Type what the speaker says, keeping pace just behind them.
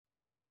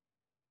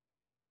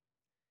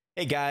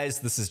Hey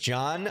guys, this is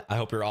John. I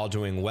hope you're all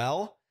doing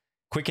well.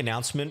 Quick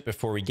announcement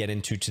before we get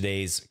into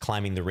today's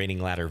Climbing the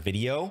Rating Ladder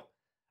video.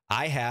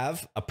 I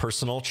have a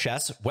personal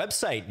chess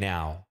website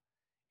now.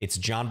 It's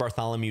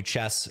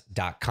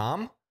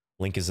johnbartholomewchess.com.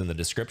 Link is in the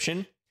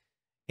description.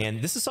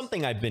 And this is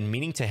something I've been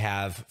meaning to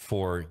have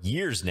for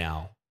years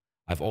now.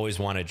 I've always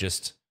wanted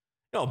just,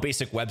 a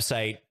basic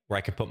website where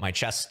I could put my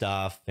chess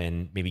stuff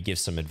and maybe give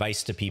some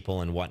advice to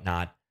people and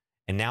whatnot.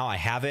 And now I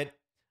have it.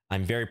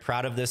 I'm very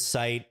proud of this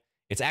site.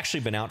 It's actually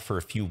been out for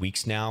a few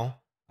weeks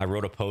now. I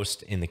wrote a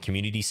post in the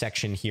community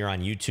section here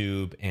on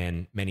YouTube,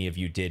 and many of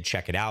you did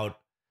check it out.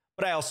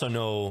 But I also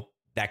know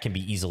that can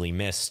be easily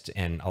missed,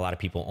 and a lot of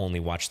people only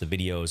watch the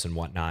videos and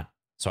whatnot.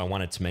 So I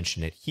wanted to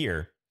mention it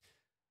here.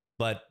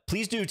 But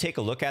please do take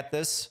a look at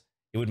this.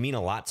 It would mean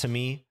a lot to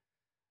me.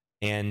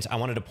 And I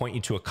wanted to point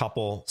you to a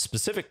couple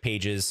specific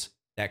pages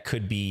that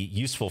could be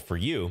useful for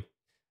you.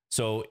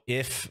 So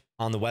if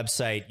on the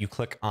website you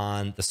click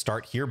on the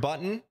Start Here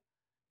button,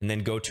 and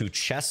then go to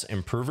Chess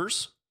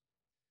Improvers,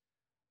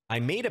 I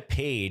made a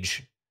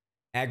page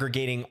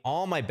aggregating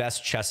all my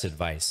best chess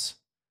advice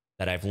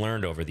that I've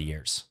learned over the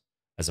years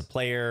as a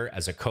player,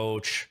 as a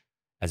coach,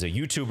 as a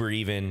YouTuber,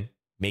 even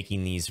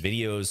making these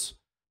videos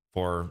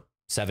for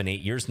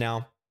 7-8 years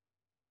now.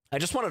 I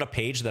just wanted a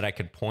page that I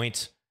could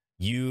point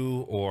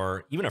you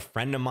or even a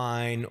friend of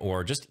mine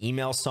or just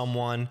email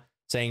someone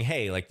saying,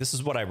 hey, like, this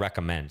is what I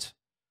recommend.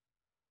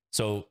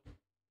 So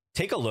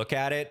take a look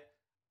at it.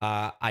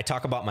 I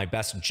talk about my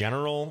best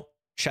general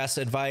chess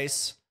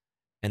advice,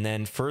 and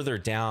then further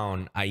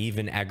down, I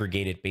even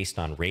aggregate it based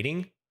on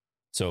rating.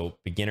 So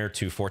beginner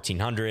to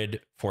 1400,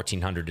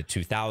 1400 to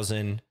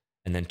 2000,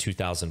 and then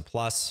 2000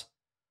 plus.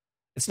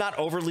 It's not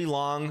overly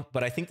long,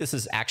 but I think this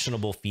is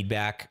actionable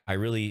feedback. I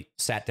really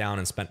sat down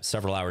and spent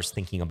several hours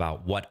thinking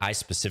about what I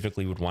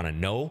specifically would want to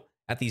know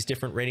at these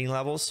different rating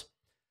levels.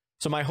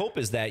 So my hope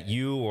is that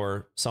you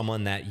or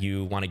someone that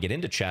you want to get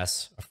into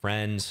chess, a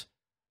friend,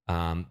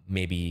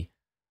 maybe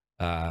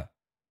a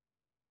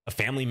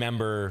family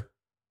member,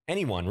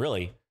 anyone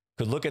really,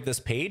 could look at this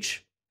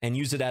page and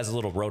use it as a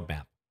little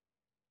roadmap.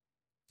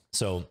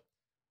 So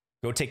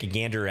go take a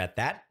gander at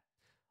that.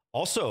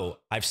 Also,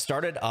 I've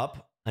started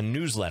up a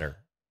newsletter.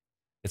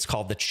 It's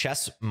called the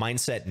Chess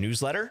Mindset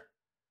Newsletter.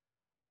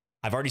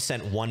 I've already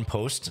sent one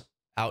post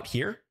out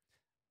here,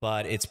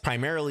 but it's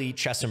primarily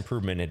chess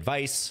improvement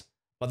advice,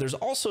 but there's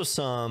also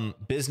some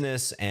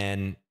business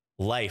and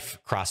life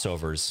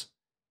crossovers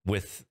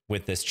with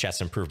this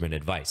chess improvement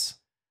advice.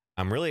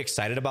 I'm really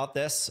excited about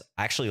this.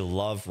 I actually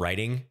love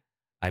writing.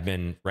 I've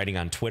been writing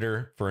on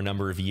Twitter for a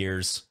number of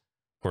years,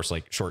 of course,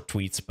 like short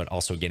tweets, but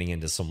also getting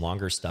into some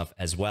longer stuff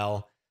as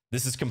well.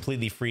 This is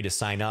completely free to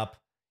sign up.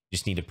 You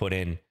just need to put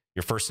in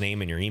your first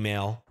name and your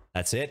email.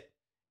 That's it.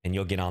 And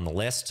you'll get on the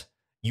list.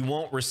 You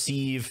won't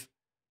receive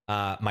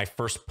my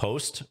first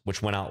post,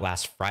 which went out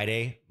last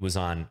Friday, was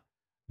on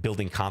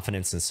building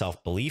confidence and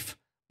self-belief,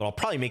 but I'll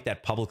probably make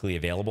that publicly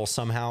available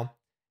somehow.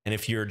 And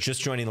if you're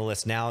just joining the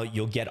list now,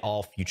 you'll get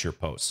all future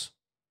posts.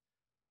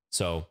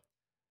 So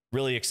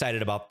really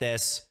excited about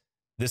this.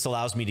 This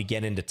allows me to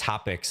get into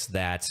topics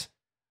that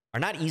are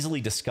not easily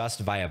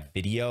discussed via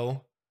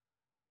video.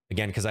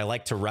 Again, because I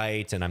like to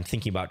write and I'm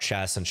thinking about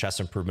chess and chess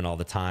improvement all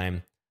the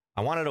time.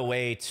 I wanted a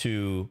way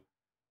to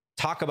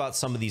talk about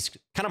some of these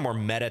kind of more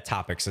meta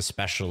topics,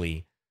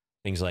 especially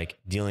things like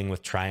dealing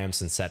with triumphs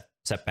and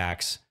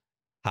setbacks,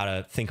 how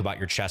to think about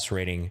your chess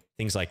rating,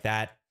 things like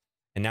that.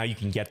 And now you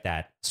can get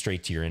that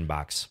straight to your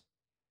inbox.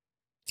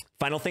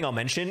 Final thing I'll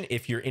mention,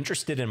 if you're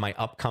interested in my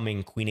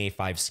upcoming Queen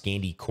A5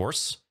 Scandi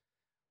course,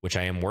 which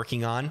I am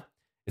working on,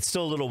 it's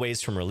still a little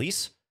ways from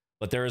release,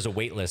 but there is a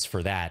wait list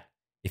for that.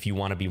 If you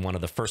want to be one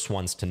of the first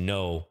ones to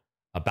know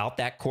about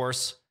that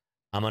course,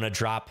 I'm going to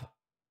drop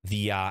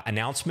the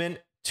announcement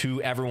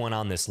to everyone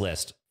on this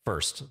list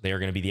first. They are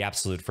going to be the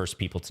absolute first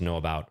people to know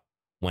about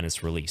when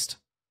it's released.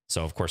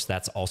 So of course,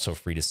 that's also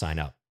free to sign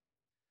up.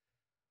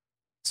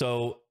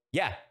 So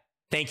yeah,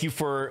 thank you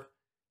for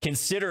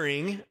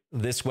considering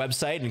this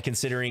website and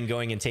considering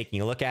going and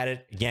taking a look at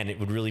it. Again, it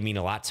would really mean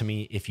a lot to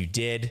me if you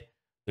did.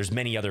 There's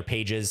many other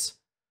pages,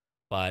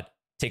 but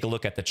take a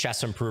look at the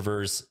Chess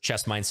Improvers,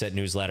 Chess Mindset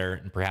Newsletter,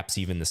 and perhaps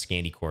even the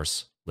Scandi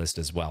course list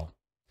as well.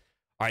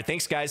 All right,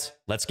 thanks, guys.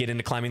 Let's get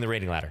into climbing the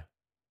rating ladder.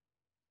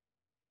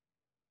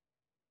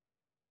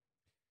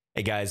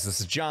 Hey, guys, this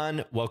is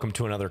John. Welcome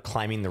to another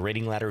Climbing the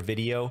Rating Ladder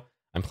video.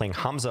 I'm playing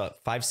Hamza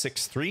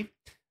 563.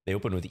 They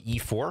open with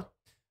e4.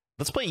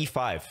 Let's play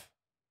e5.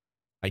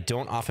 I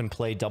don't often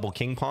play double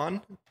king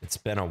pawn. It's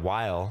been a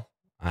while.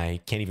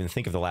 I can't even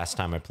think of the last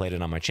time I played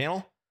it on my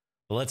channel.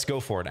 But let's go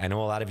for it. I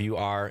know a lot of you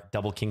are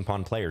double king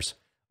pawn players.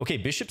 Okay,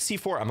 bishop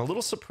c4. I'm a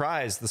little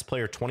surprised this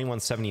player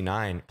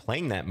 2179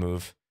 playing that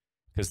move,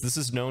 because this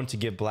is known to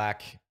give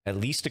black at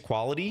least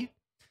equality.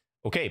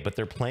 Okay, but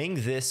they're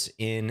playing this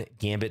in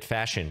gambit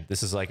fashion.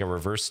 This is like a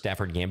reverse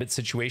Stafford Gambit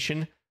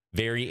situation.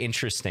 Very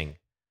interesting.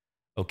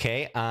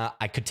 Okay,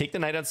 I could take the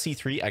knight on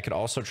c3. I could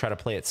also try to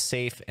play it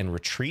safe and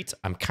retreat.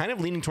 I'm kind of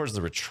leaning towards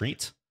the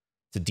retreat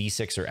to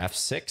d6 or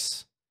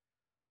f6.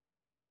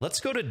 Let's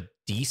go to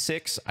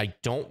d6. I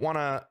don't want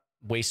to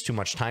waste too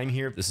much time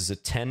here. This is a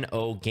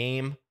 10-0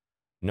 game,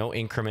 no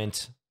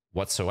increment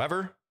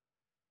whatsoever.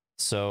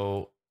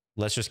 So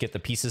let's just get the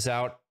pieces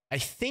out. I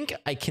think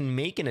I can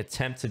make an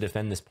attempt to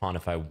defend this pawn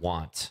if I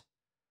want,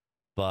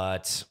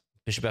 but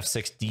bishop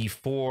f6,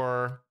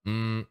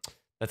 d4,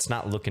 that's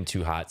not looking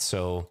too hot.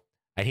 So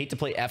I'd hate to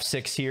play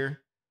f6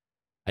 here.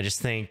 I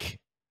just think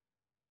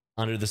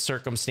under the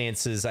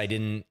circumstances, I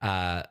didn't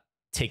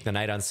take the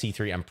knight on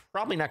c3. I'm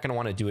probably not going to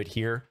want to do it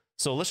here.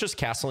 So let's just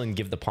castle and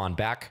give the pawn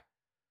back.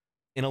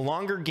 In a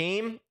longer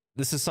game,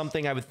 this is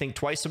something I would think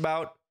twice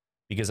about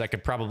because I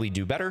could probably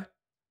do better,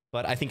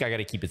 but I think I got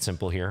to keep it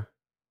simple here.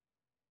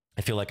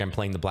 I feel like I'm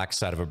playing the black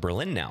side of a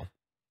Berlin now.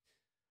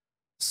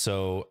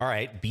 So, all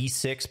right,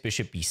 b6,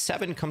 bishop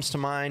b7 comes to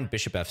mind.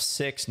 Bishop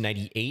f6,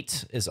 knight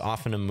e8 is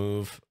often a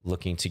move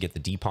looking to get the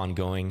d-pawn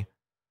going.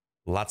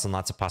 Lots and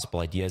lots of possible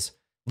ideas.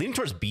 Leaning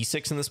towards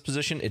b6 in this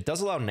position, it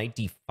does allow knight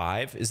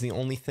d5 is the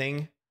only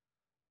thing,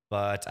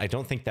 but I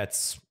don't think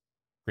that's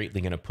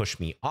greatly going to push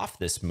me off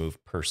this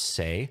move per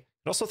se.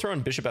 Could also throw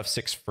in bishop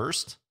f6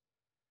 first,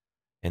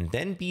 and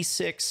then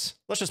b6.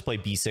 Let's just play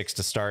b6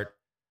 to start.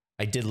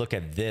 I did look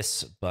at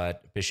this,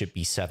 but bishop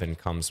b7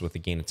 comes with a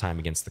gain of time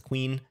against the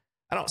queen.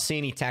 I don't see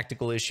any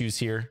tactical issues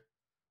here,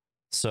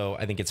 so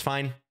I think it's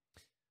fine.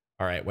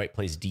 All right, white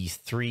plays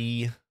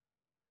d3.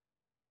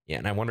 Yeah,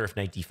 and I wonder if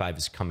knight d5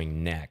 is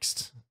coming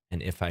next,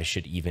 and if I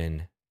should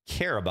even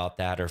care about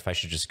that, or if I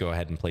should just go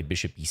ahead and play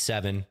bishop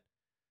b7.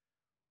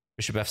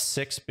 Bishop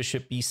f6,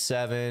 bishop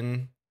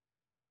b7.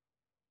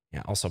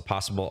 Yeah, also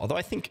possible. Although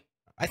I think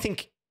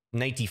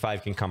knight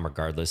d5 can come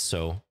regardless,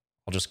 so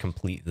I'll just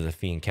complete the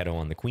fianchetto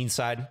on the queen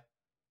side.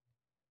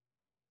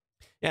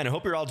 Yeah, and I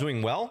hope you're all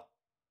doing well.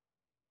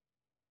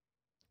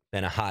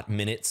 Been a hot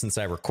minute since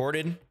I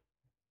recorded.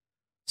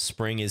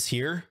 Spring is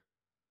here.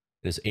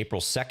 It is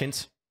April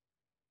 2nd.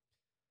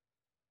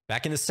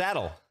 Back in the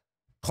saddle.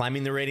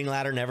 Climbing the rating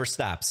ladder never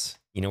stops.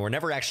 You know, we're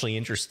never actually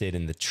interested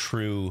in the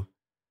true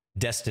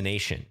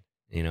destination.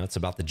 You know, it's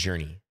about the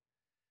journey.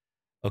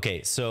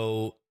 Okay,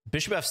 so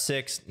bishop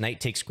f6,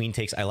 knight takes, queen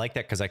takes. I like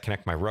that because I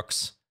connect my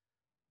rooks.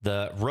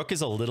 The rook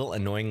is a little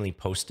annoyingly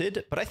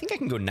posted, but I think I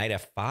can go knight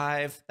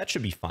f5. That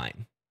should be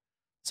fine.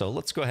 So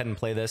let's go ahead and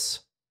play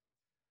this.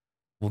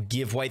 We'll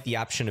give white the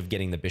option of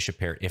getting the bishop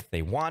pair if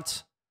they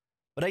want,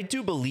 but I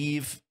do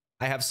believe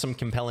I have some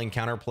compelling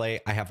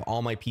counterplay. I have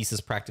all my pieces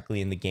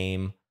practically in the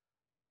game.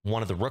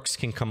 One of the rooks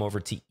can come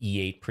over to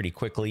e8 pretty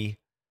quickly.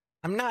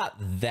 I'm not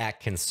that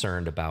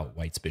concerned about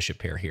white's bishop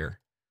pair here.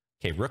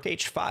 Okay, rook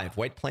h5,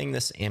 white playing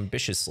this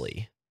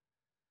ambitiously.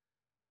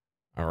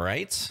 All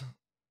right.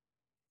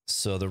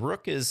 So the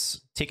rook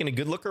is taking a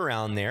good look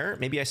around there.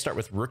 Maybe I start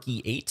with rook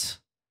e8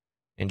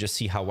 and just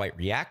see how white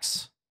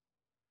reacts.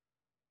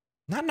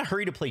 Not in a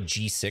hurry to play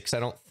g6, I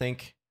don't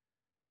think,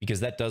 because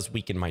that does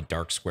weaken my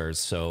dark squares.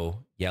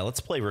 So yeah, let's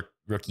play rook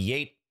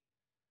e8.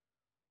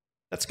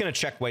 That's going to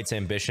check white's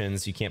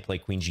ambitions. You can't play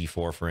queen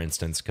g4, for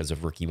instance, because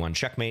of rook e1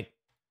 checkmate.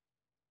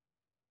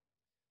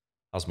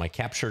 How's my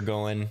capture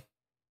going?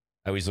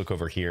 I always look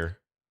over here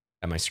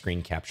at my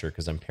screen capture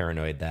because I'm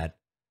paranoid that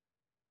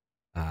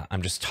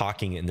I'm just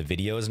talking and the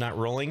video is not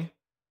rolling.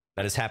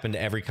 That has happened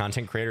to every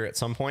content creator at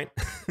some point.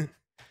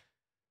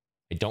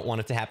 I don't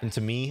want it to happen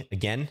to me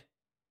again.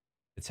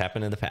 It's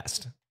happened in the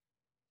past.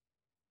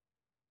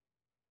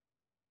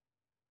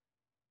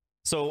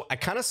 So I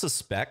kind of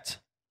suspect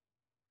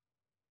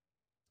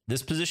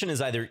this position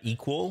is either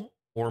equal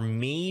or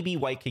maybe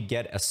white could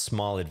get a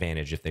small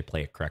advantage if they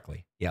play it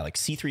correctly. Yeah, like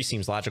c3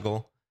 seems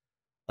logical.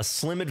 A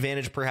slim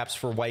advantage perhaps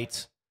for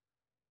white,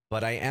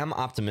 but I am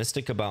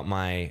optimistic about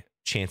my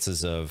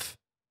chances of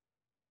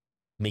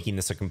making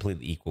this a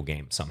completely equal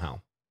game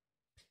somehow.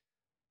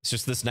 It's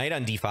just this knight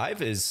on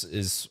d5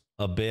 is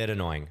a bit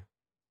annoying.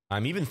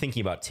 I'm even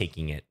thinking about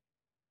taking it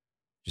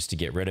just to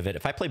get rid of it.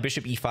 If I play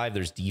bishop e5,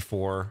 there's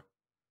d4.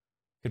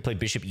 Could play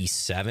bishop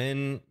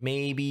e7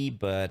 maybe,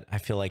 but I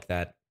feel like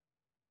that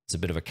is a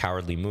bit of a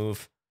cowardly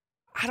move.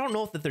 I don't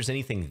know if there's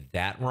anything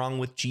that wrong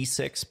with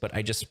g6, but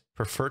I just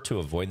prefer to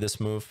avoid this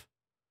move.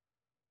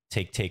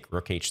 Take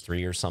rook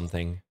h3 or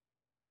something.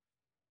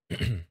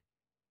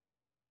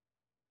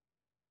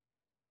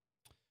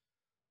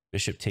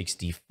 Bishop takes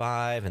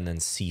d5 and then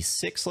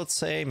c6, let's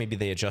say. Maybe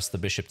they adjust the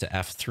bishop to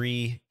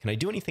f3. Can I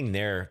do anything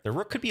there? The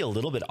rook could be a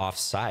little bit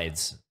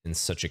offsides in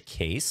such a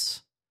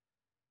case.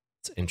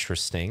 It's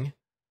interesting.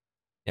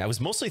 Yeah, I was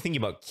mostly thinking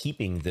about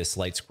keeping this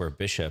light square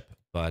bishop,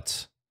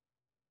 but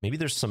maybe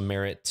there's some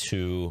merit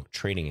to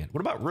trading it. What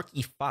about rook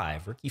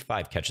e5? Rook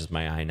e5 catches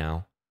my eye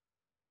now.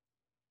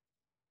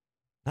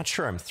 Not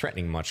sure I'm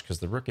threatening much because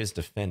the rook is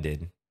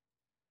defended.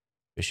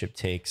 Bishop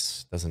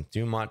takes, doesn't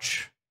do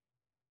much.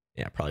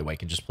 Yeah, probably white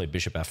could just play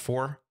bishop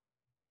f4.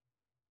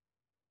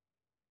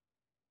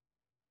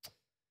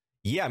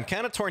 Yeah, I'm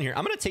kind of torn here.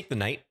 I'm going to take the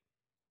knight.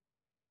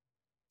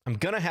 I'm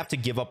going to have to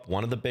give up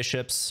one of the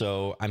bishops,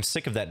 so I'm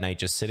sick of that knight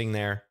just sitting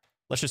there.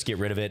 Let's just get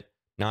rid of it.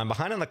 Now I'm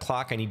behind on the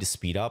clock. I need to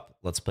speed up.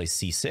 Let's play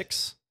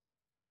c6.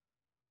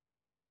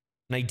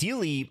 And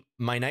ideally,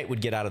 my knight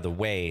would get out of the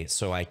way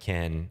so I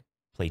can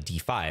play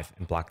d5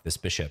 and block this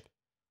bishop.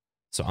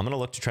 So I'm going to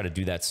look to try to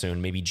do that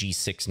soon. Maybe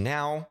G6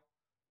 now.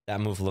 That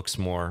move looks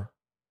more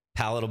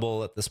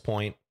palatable at this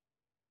point.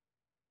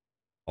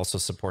 Also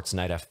supports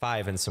knight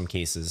F5 in some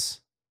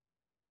cases.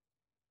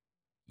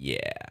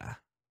 Yeah.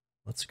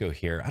 Let's go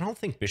here. I don't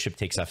think bishop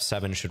takes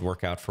F7 should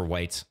work out for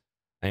white.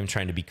 I am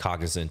trying to be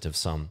cognizant of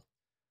some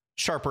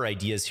sharper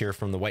ideas here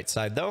from the white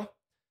side, though.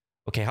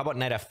 Okay, how about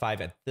knight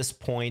F5 at this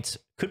point?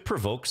 Could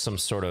provoke some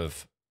sort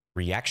of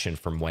reaction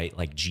from white,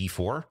 like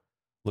G4.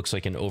 Looks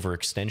like an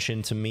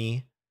overextension to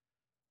me.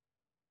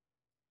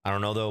 I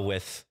don't know, though,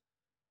 with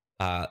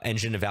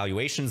engine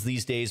evaluations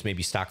these days,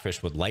 maybe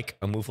Stockfish would like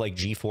a move like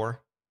G4.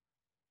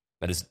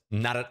 That is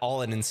not at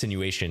all an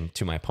insinuation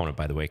to my opponent,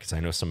 by the way, because I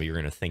know some of you are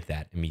going to think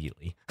that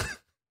immediately.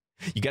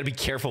 You got to be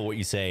careful what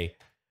you say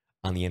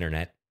on the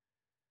internet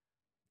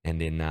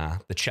and in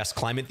the chess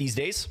climate these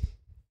days.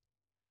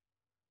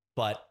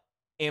 But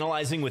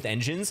analyzing with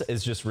engines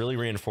is just really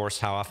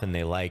reinforced how often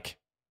they like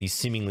these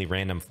seemingly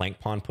random flank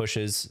pawn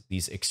pushes,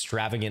 these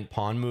extravagant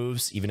pawn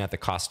moves, even at the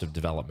cost of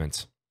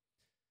development.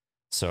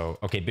 So,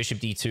 okay, bishop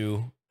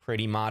d2,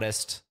 pretty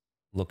modest.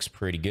 Looks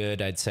pretty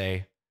good, I'd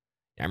say.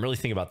 Yeah, I'm really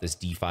thinking about this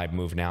d5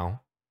 move now.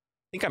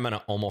 I think I'm going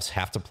to almost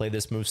have to play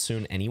this move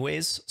soon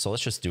anyways, so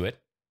let's just do it.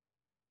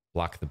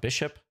 Block the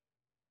bishop.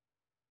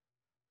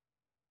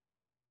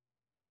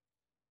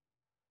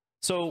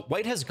 So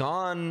white has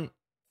gone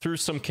through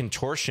some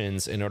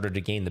contortions in order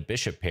to gain the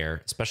bishop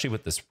pair, especially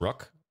with this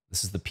rook.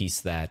 This is the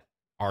piece that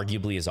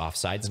arguably is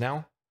offsides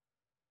now.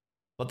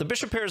 But the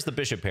bishop pair is the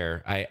bishop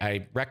pair.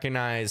 I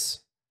recognize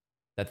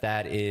that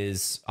that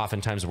is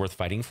oftentimes worth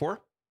fighting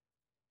for.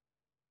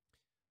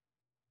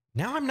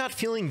 Now I'm not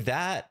feeling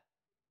that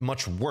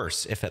much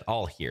worse, if at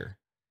all, here.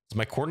 So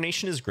my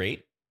coordination is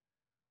great.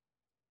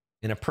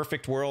 In a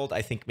perfect world,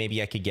 I think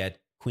maybe I could get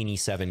queen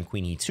e7,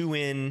 queen e2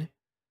 in.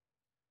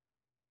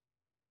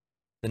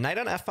 The knight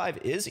on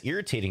f5 is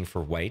irritating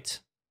for white.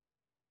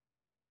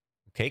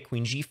 Okay,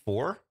 queen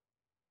g4.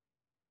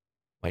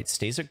 White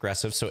stays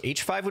aggressive. So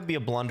h5 would be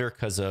a blunder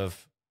because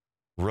of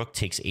rook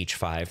takes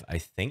h5, I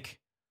think.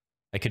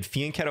 I could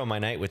fianchetto my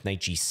knight with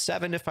knight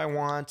g7 if I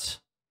want,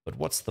 but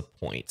what's the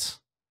point?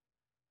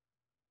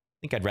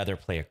 I think I'd rather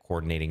play a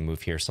coordinating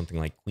move here, something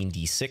like queen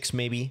d6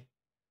 maybe,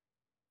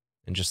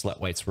 and just let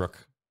white's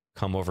rook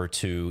come over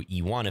to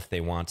e1 if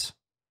they want.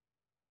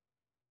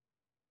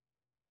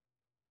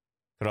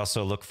 Could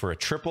also look for a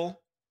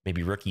triple,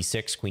 maybe rook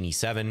e6, queen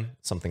e7,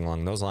 something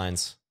along those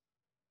lines.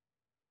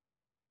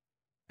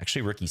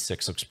 Actually, rook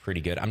e6 looks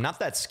pretty good. I'm not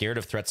that scared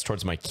of threats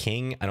towards my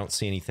king. I don't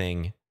see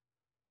anything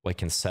white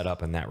can set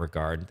up in that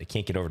regard. They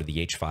can't get over to the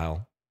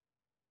h-file.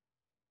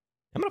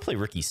 I'm going to play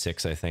rook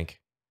e6, I think.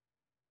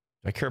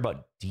 Do I care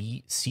about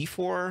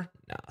c4?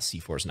 Nah,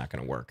 c4 is not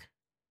going to work.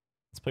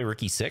 Let's play rook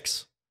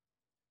e6.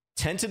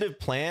 Tentative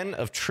plan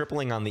of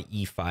tripling on the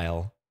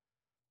e-file.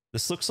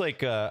 This looks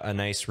like a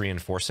nice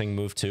reinforcing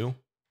move, too.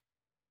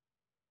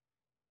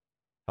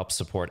 Helps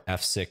support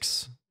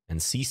f6 and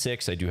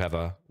c6. I do have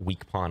a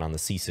weak pawn on the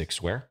c6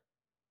 square.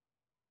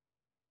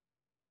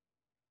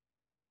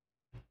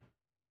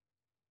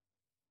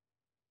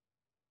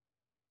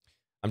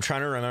 I'm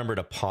trying to remember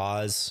to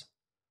pause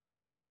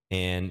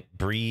and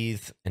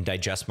breathe and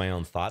digest my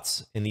own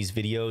thoughts in these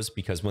videos,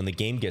 because when the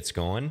game gets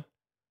going,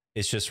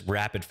 it's just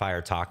rapid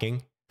fire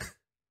talking.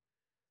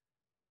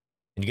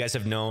 And you guys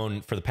have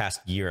known for the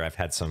past year, I've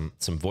had some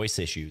voice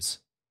issues.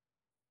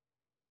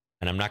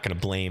 And I'm not going to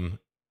blame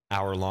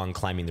hour-long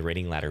climbing the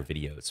rating ladder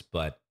videos,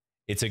 but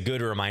it's a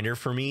good reminder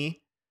for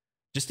me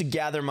just to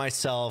gather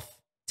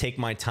myself, take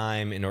my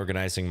time in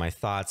organizing my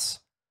thoughts.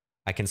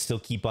 I can still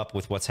keep up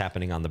with what's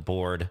happening on the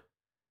board.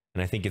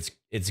 And I think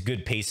it's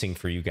good pacing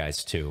for you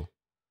guys too,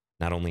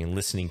 not only in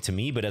listening to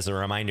me, but as a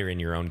reminder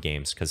in your own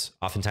games, because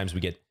oftentimes we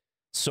get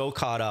so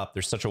caught up.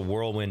 There's such a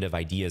whirlwind of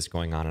ideas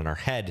going on in our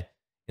head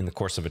in the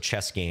course of a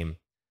chess game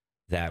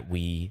that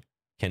we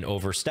can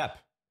overstep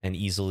and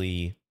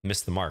easily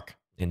miss the mark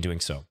in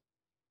doing so.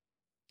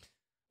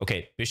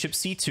 Okay, bishop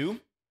c2.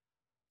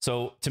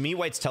 So to me,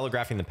 white's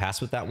telegraphing the pass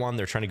with that one.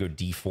 They're trying to go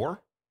d4,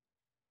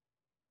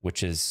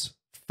 which is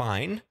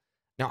fine.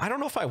 Now, I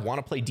don't know if I want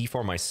to play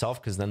d4 myself,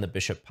 because then the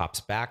bishop pops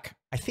back.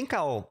 I think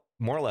I'll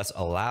more or less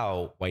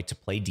allow white to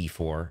play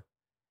d4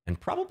 and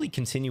probably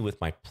continue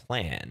with my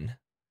plan.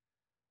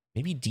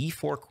 Maybe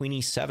d4, queen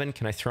e7.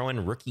 Can I throw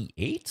in rook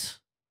e8?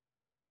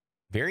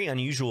 Very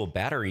unusual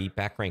battery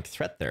back rank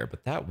threat there,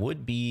 but that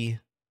would be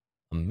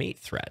a mate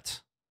threat.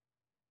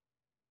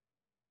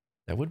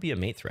 That would be a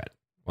mate threat.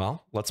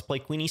 Well, let's play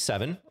queen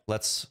e7.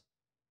 Let's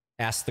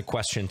ask the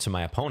question to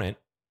my opponent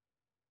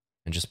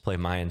and just play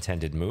my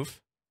intended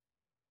move.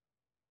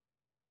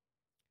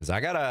 Because I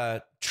got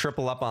to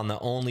triple up on the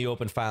only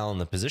open file in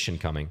the position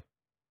coming.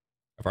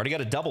 I've already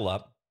got a double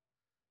up,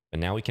 but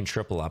now we can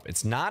triple up.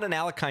 It's not an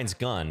Alekhine's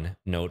gun,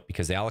 note,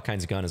 because the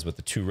Alekhine's gun is with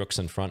the two rooks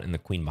in front and the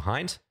queen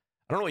behind.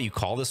 I don't know what you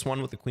call this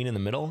one with the queen in the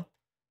middle.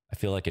 I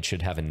feel like it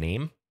should have a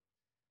name.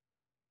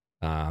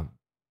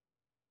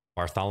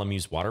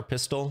 Bartholomew's water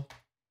pistol?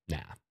 Nah,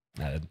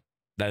 that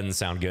doesn't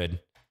sound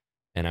good.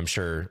 And I'm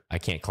sure I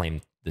can't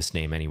claim this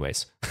name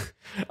anyways.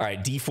 All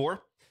right, d4.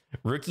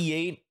 Rook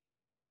e8.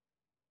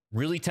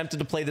 Really tempted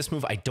to play this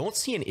move. I don't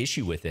see an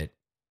issue with it.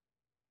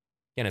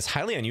 Again, it's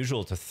highly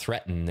unusual to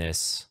threaten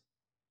this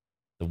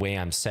the way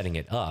I'm setting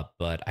it up,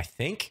 but I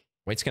think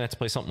White's going to have to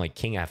play something like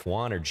King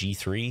F1 or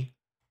G3.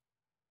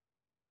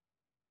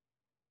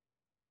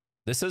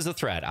 This is a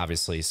threat,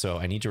 obviously, so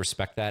I need to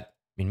respect that.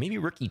 I mean, maybe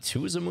Rook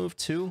E2 is a move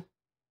too.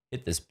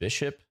 Hit this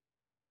bishop.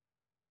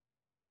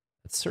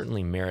 That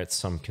certainly merits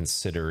some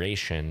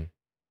consideration.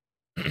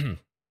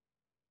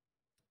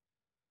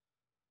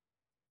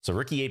 So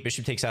Rook E8,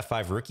 bishop takes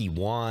F5, Rook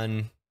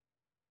E1.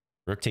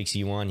 Rook takes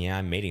E1. Yeah,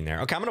 I'm mating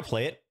there. Okay, I'm going to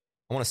play it.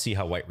 I want to see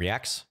how White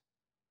reacts.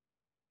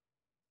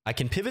 I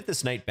can pivot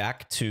this knight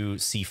back to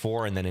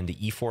C4 and then into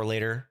E4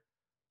 later.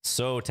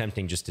 So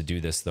tempting just to do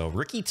this, though.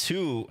 Rook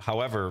E2,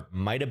 however,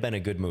 might have been a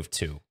good move,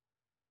 too.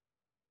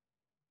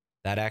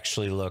 That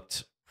actually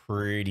looked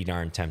pretty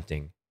darn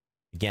tempting.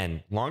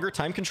 Again, longer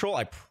time control,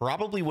 I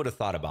probably would have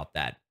thought about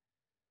that.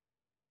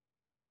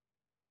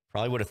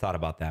 Probably would have thought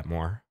about that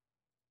more.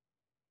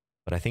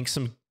 But I think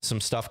some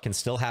stuff can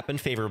still happen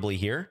favorably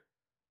here.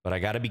 But I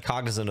got to be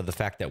cognizant of the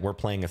fact that we're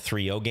playing a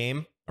 3-0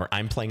 game, or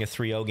I'm playing a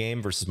 3-0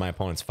 game versus my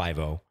opponent's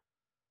 5-0.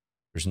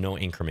 There's no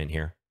increment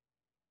here.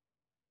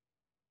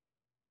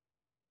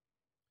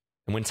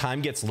 And when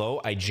time gets low,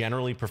 I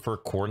generally prefer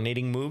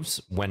coordinating moves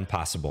when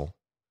possible.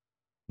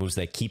 Moves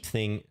that keep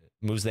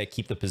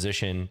the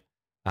position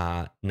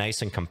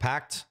nice and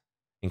compact,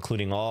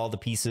 including all the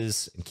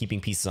pieces and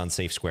keeping pieces on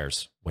safe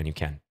squares when you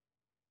can.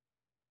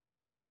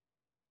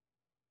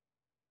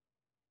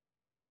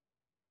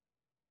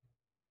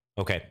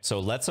 Okay, so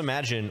let's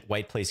imagine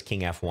White plays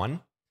King F1.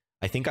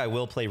 I think I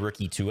will play Rook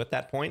E2 at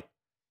that point.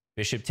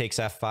 Bishop takes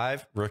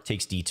F5, Rook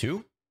takes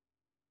D2.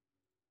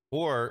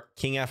 Or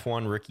King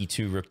F1, Rook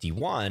E2, Rook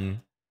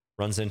D1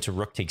 runs into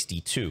Rook takes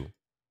D2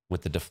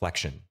 with the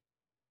deflection.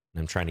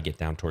 And I'm trying to get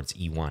down towards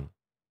E1.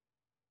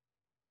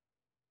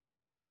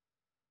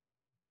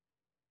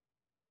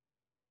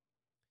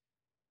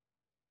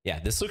 Yeah,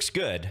 this looks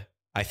good.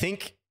 I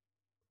think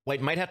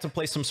White might have to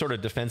play some sort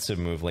of defensive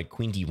move like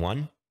Queen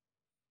D1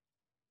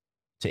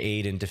 to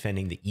aid in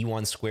defending the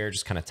E1 square,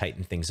 just kind of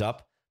tighten things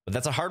up. But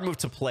that's a hard move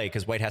to play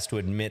because White has to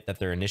admit that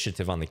their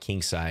initiative on the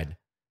king side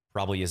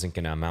probably isn't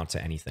going to amount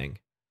to anything.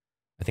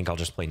 I think I'll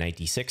just play Knight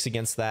D6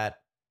 against that.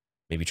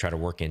 Maybe try to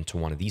work into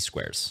one of these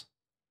squares.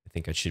 I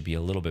think I should be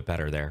a little bit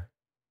better there.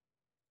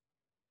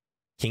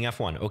 King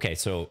F1. Okay,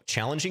 so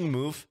challenging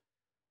move.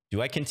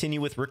 Do I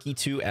continue with Rook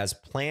E2 as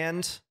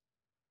planned?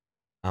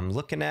 I'm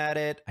looking at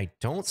it. I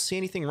don't see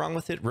anything wrong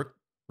with it. Rook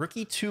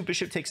E2,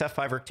 bishop takes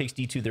F5, Rook takes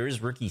D2. There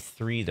is Rook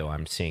E3, though,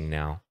 I'm seeing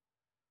now.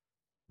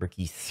 Rook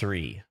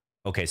E3.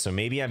 Okay, so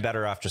maybe I'm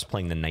better off just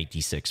playing the Knight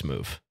D6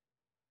 move.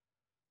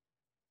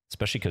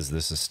 Especially because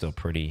this is still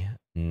pretty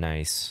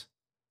nice.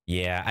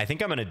 Yeah, I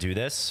think I'm going to do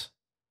this.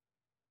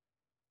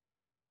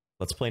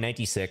 Let's play Knight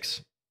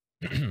D6.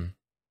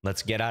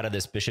 Let's get out of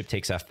this bishop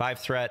takes F5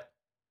 threat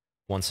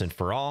once and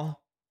for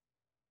all.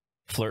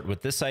 Flirt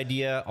with this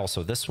idea,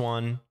 also this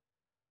one.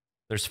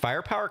 There's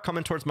firepower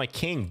coming towards my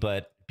king,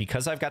 but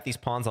because I've got these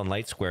pawns on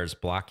light squares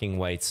blocking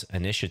White's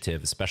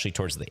initiative, especially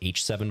towards the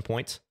H7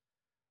 point,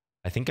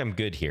 I think I'm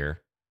good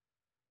here.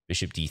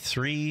 Bishop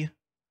D3.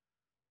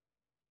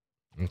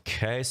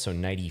 Okay, so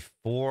Knight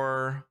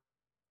E4.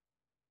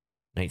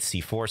 Knight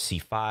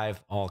C4, C5,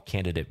 all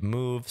candidate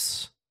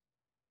moves.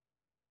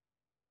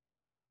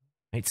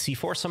 Knight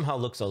C4 somehow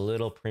looks a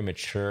little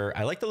premature.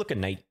 I like the look of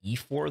Knight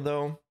E4,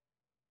 though.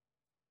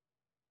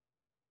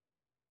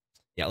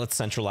 Yeah, let's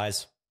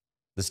centralize.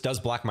 This does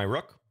block my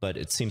rook, but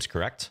it seems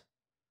correct.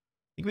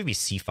 I think maybe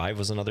C5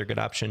 was another good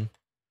option.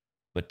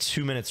 But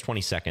 2 minutes,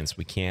 20 seconds.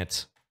 We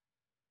can't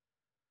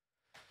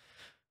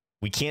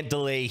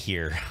delay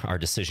here our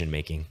decision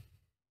making.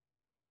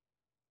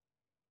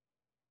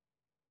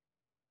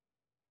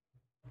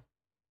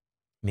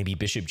 Maybe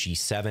bishop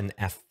G7,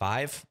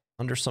 F5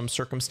 under some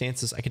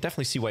circumstances. I could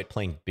definitely see White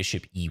playing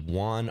bishop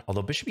E1,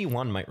 although bishop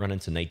E1 might run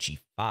into Knight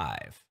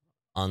G5,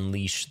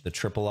 unleash the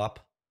triple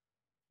up,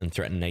 and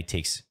threaten Knight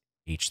takes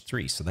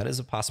H3. So that is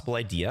a possible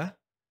idea.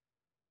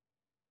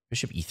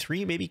 Bishop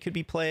E3 maybe could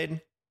be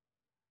played.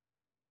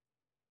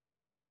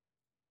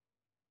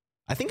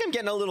 I think I'm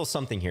getting a little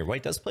something here.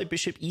 White does play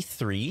bishop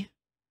E3.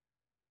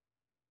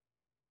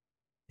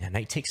 Yeah,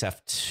 Knight takes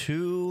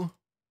F2.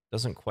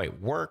 Doesn't quite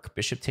work.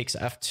 Bishop takes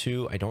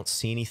F2. I don't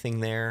see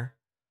anything there.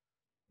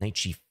 Knight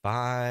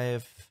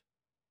G5.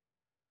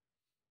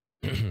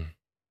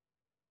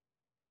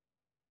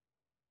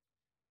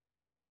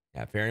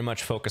 Yeah, very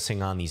much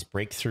focusing on these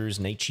breakthroughs.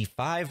 Knight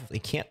G5, they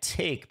can't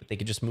take, but they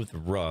could just move the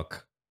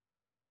rook.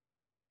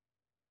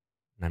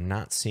 And I'm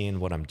not seeing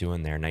what I'm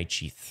doing there. Rook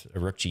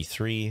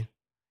G3.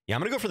 Yeah,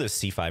 I'm going to go for this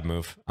C5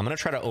 move. I'm going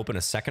to try to open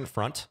a second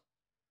front.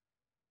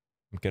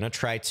 I'm going to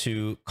try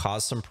to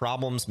cause some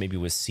problems, maybe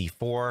with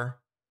C4.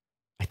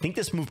 I think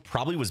this move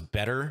probably was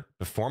better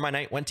before my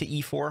knight went to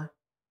E4.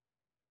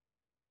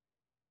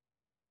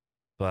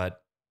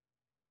 But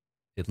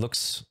it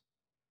looks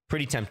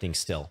pretty tempting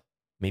still.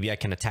 Maybe I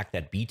can attack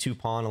that B2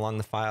 pawn along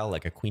the file,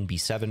 like a queen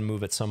B7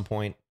 move at some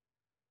point.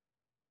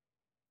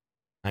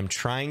 I'm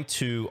trying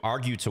to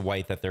argue to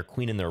white that their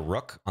queen and their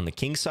rook on the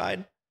king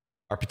side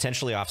are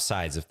potentially off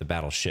sides if the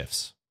battle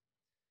shifts.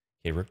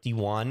 Okay, rook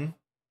d1. I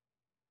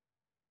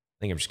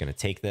think I'm just going to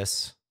take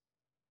this.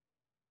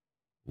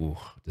 Ooh,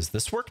 does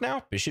this work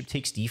now? Bishop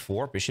takes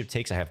d4. Bishop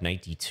takes, I have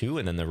knight d2,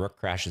 and then the rook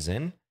crashes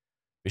in.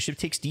 Bishop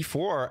takes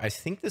d4. I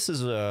think this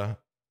is a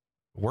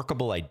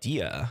workable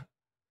idea.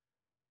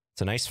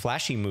 It's a nice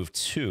flashy move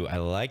too. I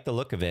like the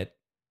look of it.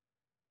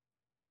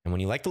 And when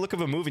you like the look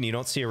of a move and you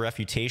don't see a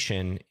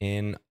refutation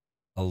in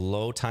a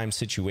low time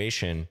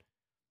situation,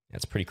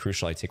 that's pretty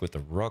crucial. I take with the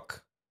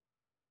rook.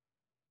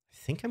 I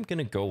think I'm going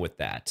to go with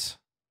that.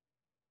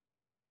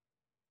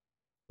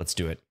 Let's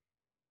do it.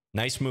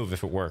 Nice move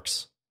if it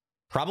works.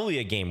 Probably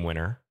a game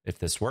winner if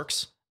this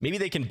works. Maybe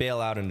they can bail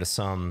out into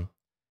some,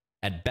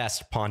 at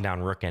best, pawn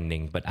down rook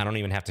ending, but I don't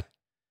even have to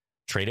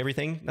trade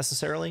everything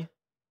necessarily.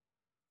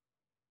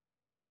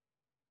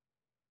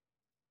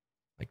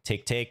 Like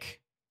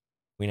take,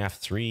 queen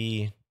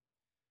f3.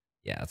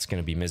 Yeah, it's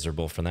going to be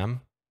miserable for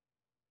them.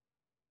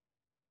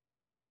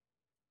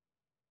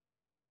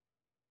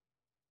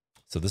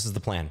 So this is the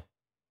plan.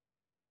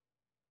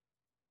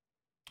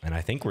 And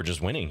I think we're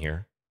just winning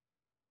here.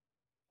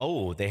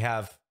 Oh, they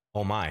have,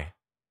 oh my.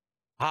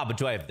 Ah, but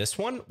do I have this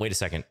one? Wait a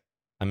second.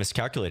 I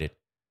miscalculated.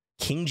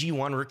 King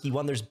g1, rook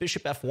e1, there's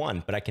bishop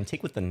f1, but I can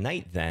take with the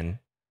knight then.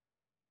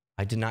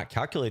 I did not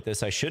calculate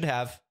this. I should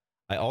have.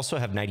 I also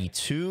have knight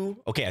e2.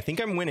 Okay, I think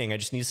I'm winning. I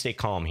just need to stay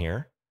calm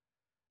here.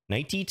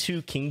 Knight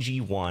d2, king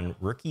g1,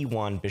 rook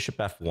e1, bishop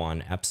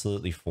f1,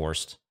 absolutely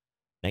forced.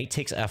 Knight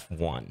takes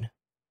f1.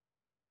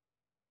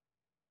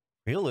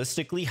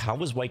 Realistically, how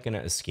was white going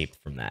to escape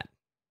from that?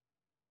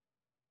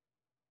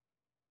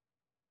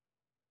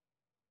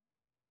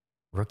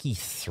 Rook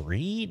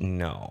e3?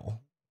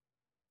 No.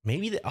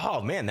 Maybe the,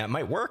 oh man, that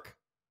might work.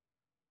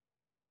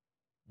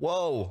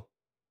 Whoa.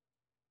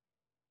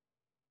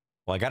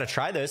 Well, I got to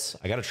try this.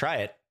 I got to try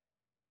it.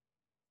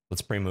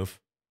 Let's pre-move.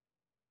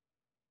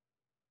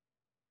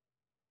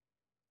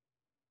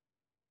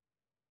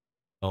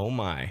 Oh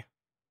my.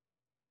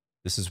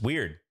 This is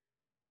weird.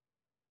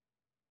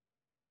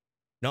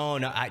 No,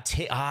 I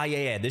take,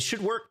 yeah. This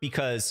should work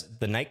because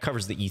the knight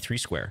covers the e3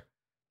 square.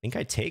 I think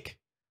I take.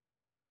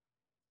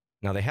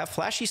 Now they have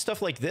flashy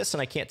stuff like this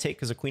and I can't take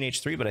because of queen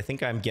h3, but I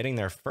think I'm getting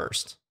there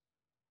first.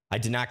 I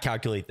did not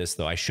calculate this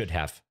though. I should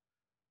have.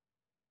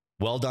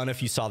 Well done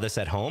if you saw this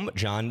at home.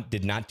 John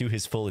did not do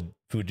his full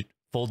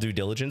due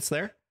diligence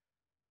there.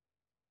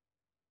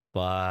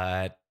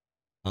 But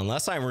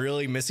unless I'm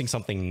really missing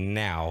something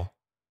now,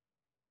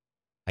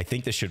 I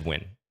think this should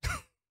win.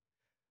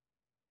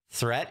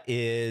 Threat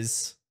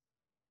is,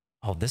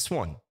 oh, this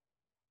one.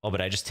 Oh,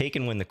 but I just take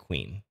and win the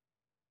queen.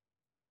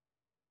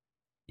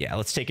 Yeah,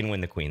 let's take and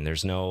win the queen.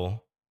 There's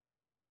no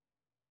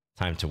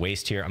time to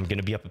waste here. I'm going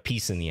to be up a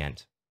piece in the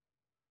end.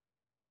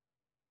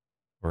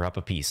 We're up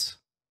a piece.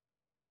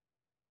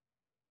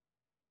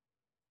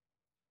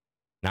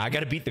 Now I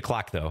got to beat the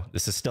clock, though.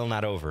 This is still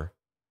not over.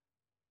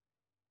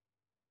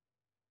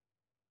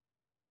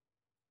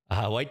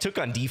 White took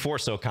on d4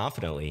 so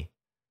confidently.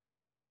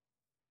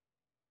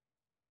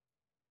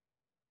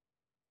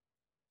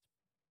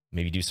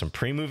 Maybe do some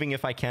pre-moving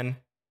if I can.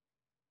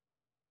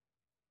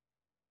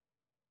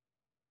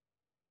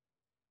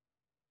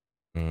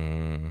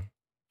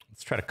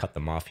 Let's try to cut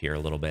them off here a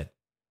little bit.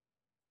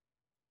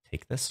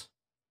 Take this.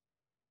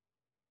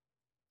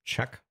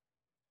 Check.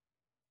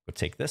 Go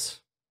take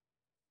this.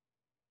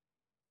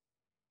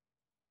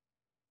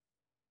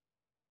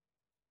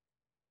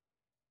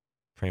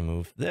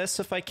 Pre-move this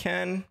if I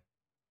can.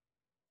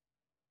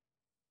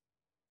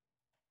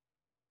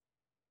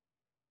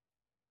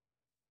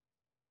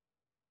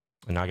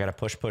 And now I got to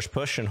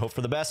push, and hope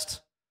for the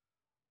best.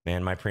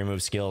 Man, my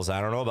pre-move skills,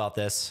 I don't know about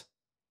this.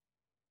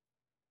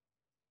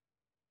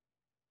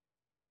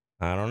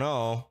 I don't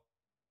know.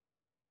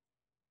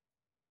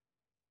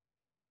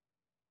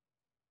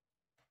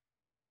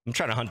 I'm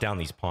trying to hunt down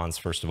these pawns,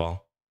 first of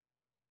all.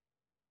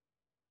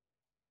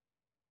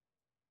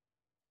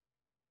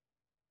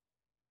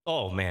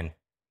 Oh, man.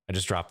 I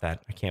just dropped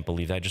that. I can't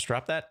believe that I just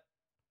dropped that.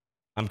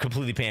 I'm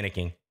completely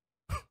panicking.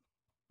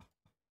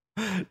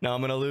 Now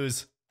I'm going to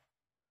lose.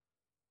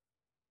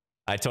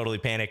 I totally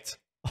panicked.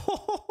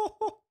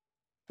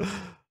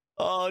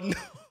 Oh,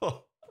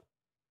 no.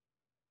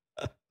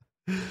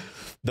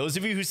 Those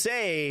of you who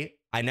say,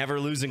 I never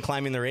lose in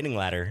climbing the rating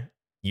ladder,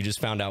 you just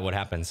found out what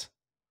happens.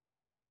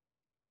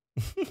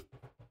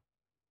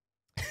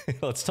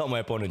 Let's tell my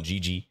opponent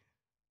GG.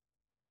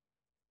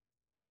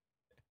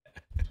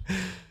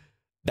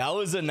 That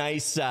was a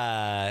nice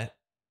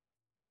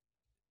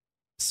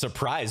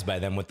surprise by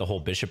them with the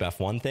whole bishop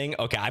f1 thing.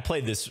 Okay, I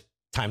played this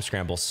time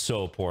scramble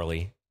so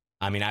poorly.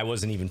 I mean, I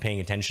wasn't even paying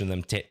attention to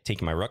them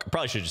taking my rook. I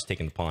probably should have just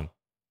taken the pawn.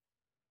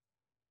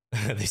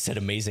 They said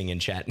amazing in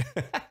chat.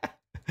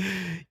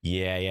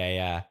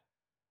 Yeah.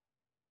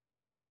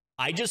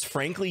 I just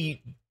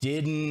frankly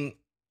didn't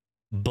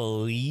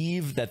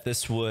believe that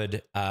this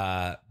would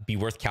be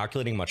worth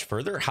calculating much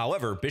further.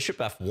 However, bishop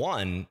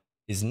f1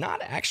 is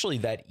not actually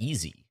that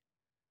easy.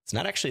 It's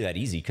not actually that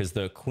easy because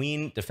the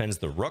queen defends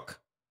the rook.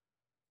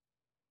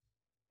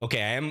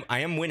 Okay, I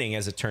am winning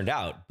as it turned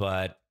out,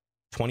 but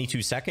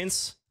 22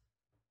 seconds,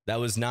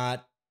 that was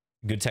not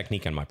good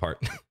technique on my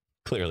part,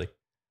 clearly.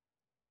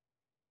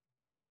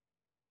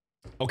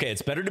 Okay,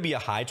 it's better to be a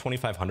high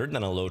 2500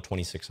 than a low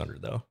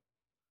 2600 though,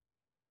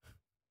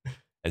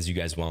 as you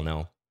guys well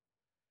know.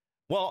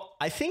 Well,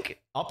 I think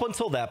up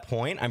until that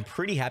point, I'm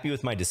pretty happy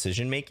with my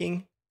decision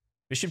making.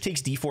 Bishop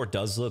takes d4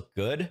 does look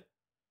good.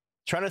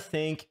 Trying to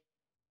think,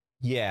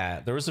 yeah,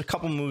 there was a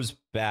couple moves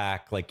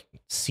back, like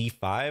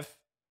c5.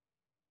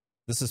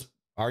 This is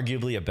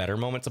arguably a better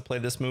moment to play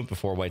this move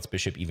before white's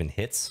bishop even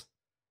hits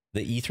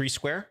the e3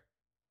 square.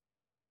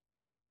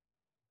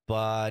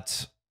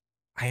 But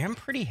I am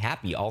pretty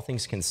happy, all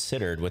things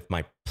considered, with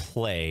my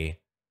play,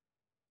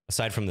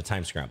 aside from the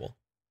time scramble.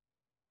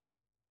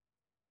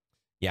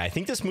 Yeah, I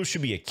think this move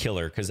should be a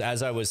killer, because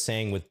as I was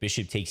saying with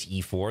bishop takes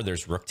e4,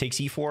 there's rook takes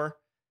e4,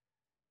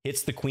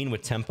 hits the queen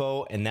with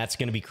tempo, and that's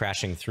going to be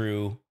crashing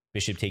through.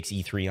 Bishop takes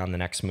e3 on the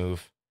next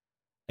move.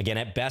 Again,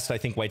 at best, I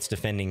think white's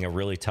defending a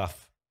really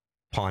tough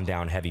pawn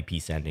down heavy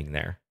piece ending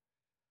there.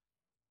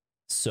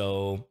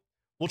 So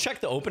we'll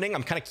check the opening.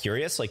 I'm kind of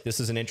curious. Like,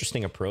 this is an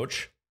interesting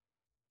approach.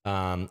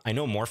 I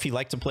know Morphy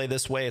liked to play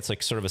this way. It's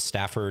like sort of a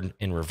Stafford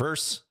in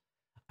reverse.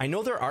 I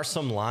know there are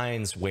some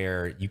lines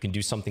where you can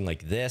do something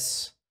like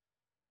this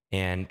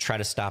and try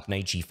to stop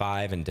knight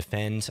g5 and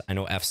defend. I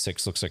know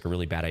f6 looks like a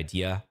really bad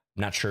idea.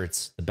 I'm not sure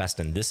it's the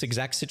best in this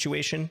exact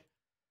situation,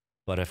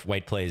 but if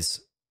white plays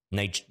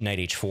knight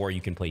h4,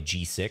 you can play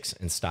g6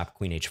 and stop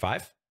queen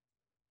h5.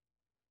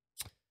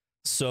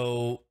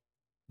 So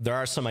there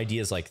are some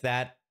ideas like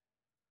that.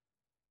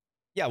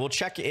 Yeah, we'll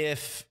check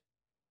if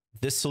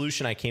this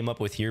solution I came up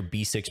with here,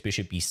 b6,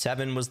 bishop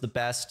b7, was the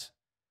best.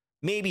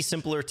 Maybe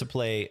simpler to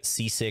play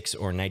c6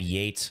 or knight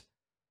e8.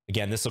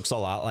 Again, this looks a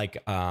lot like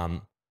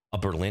a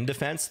Berlin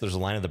defense. There's a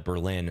line of the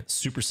Berlin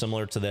super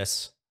similar to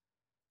this,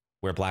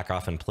 where black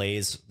often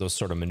plays those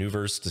sort of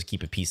maneuvers to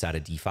keep a piece out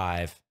of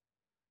d5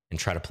 and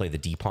try to play the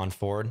d pawn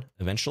forward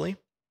eventually.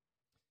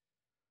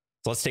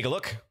 So let's take a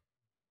look.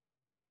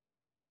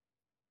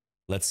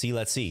 Let's see,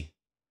 let's see.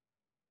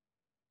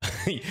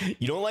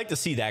 You don't like to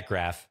see that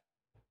graph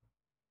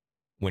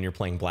when you're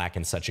playing black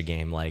in such a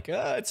game. Like,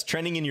 it's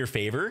trending in your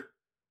favor.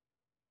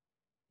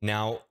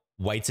 Now,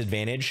 white's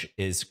advantage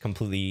is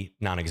completely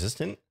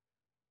non-existent.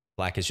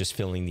 Black is just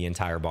filling the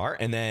entire bar,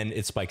 and then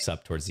it spikes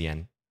up towards the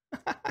end.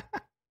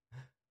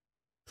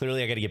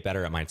 Clearly, I got to get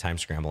better at my time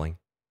scrambling.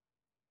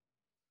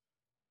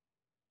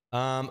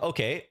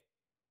 Okay.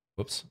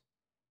 Whoops.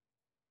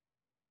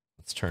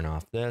 Let's turn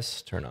off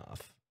this, turn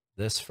off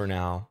this for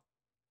now.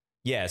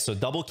 Yeah, so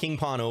double king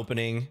pawn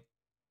opening.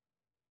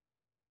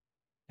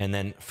 And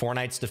then four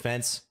knights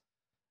defense.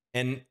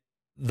 And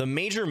the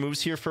major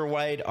moves here for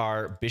white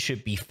are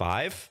bishop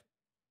b5,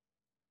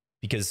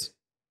 because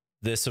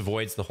this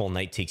avoids the whole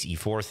knight takes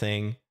e4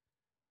 thing.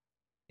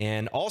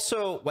 And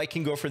also, white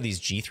can go for these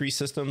g3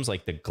 systems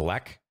like the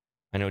Gleck.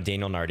 I know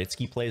Daniel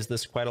Naroditsky plays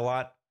this quite a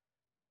lot.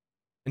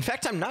 In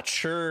fact, I'm not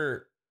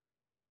sure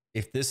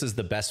if this is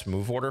the best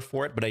move order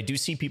for it, but I do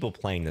see people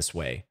playing this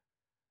way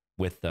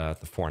with the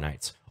four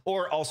knights.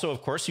 Or also,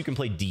 of course, you can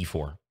play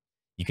d4.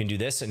 You can do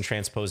this and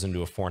transpose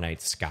into a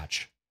four-knight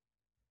scotch.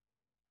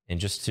 And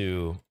just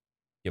to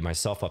get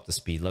myself up to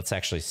speed, let's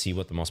actually see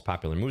what the most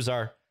popular moves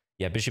are.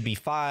 Yeah, bishop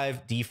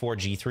b5, d4,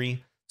 g3.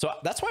 So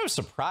that's why I was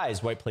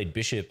surprised white played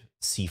bishop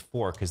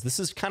c4, because this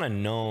is kind of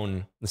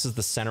known. This is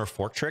the center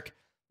fork trick.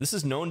 This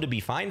is known to be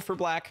fine for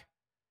black.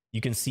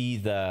 You can see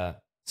the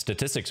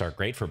statistics are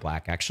great for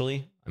black,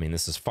 actually. I mean,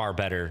 this is far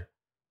better.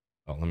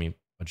 Oh, let me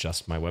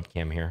adjust my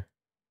webcam here.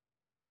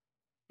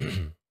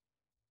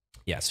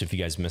 Yeah, so if you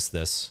guys missed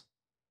this,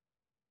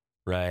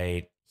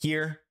 right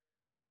here,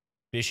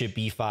 bishop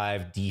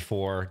b5,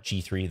 d4,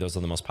 g3, those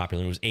are the most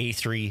popular moves.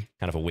 a3,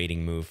 kind of a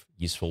waiting move,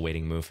 useful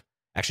waiting move.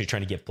 Actually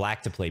trying to get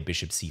black to play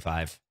bishop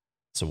c5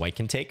 so white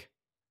can take.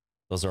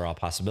 Those are all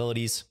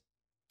possibilities.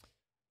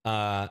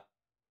 But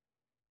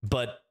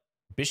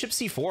bishop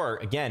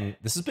c4, again,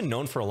 this has been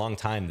known for a long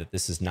time that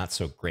this is not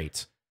so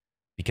great,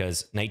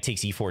 because knight takes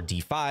e4,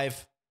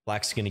 d5,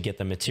 black's going to get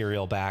the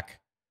material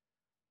back.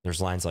 There's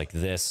lines like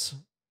this.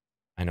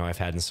 I know I've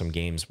had in some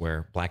games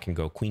where black can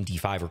go queen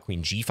d5 or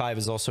queen g5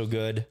 is also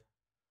good.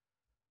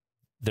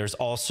 There's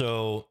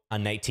also a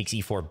knight takes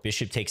e4,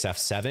 bishop takes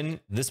f7.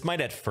 This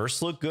might at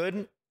first look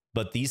good,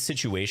 but these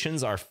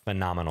situations are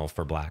phenomenal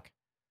for black.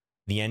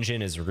 The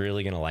engine is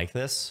really going to like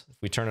this if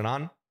we turn it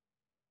on.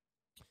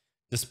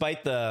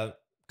 Despite the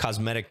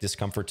cosmetic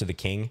discomfort to the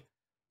king,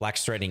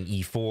 black's threatening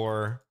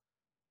e4.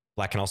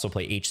 Black can also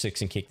play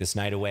h6 and kick this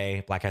knight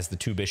away. Black has the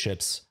two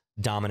bishops,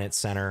 dominant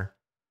center.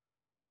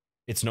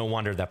 It's no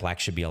wonder that black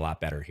should be a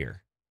lot better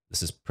here.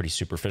 This is pretty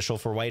superficial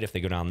for white if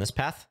they go down this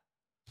path.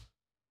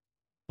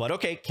 But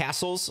okay,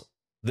 castles.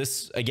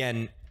 This,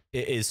 again,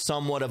 is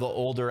somewhat of an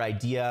older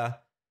idea.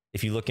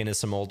 If you look into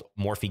some old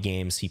Morphy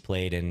games, he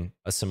played in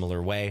a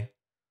similar way.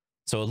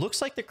 So it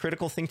looks like the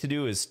critical thing to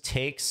do is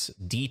takes,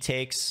 d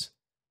takes.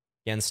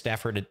 Again,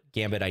 Stafford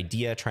Gambit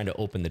idea, trying to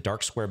open the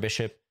dark square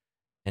bishop.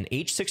 an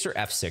h6 or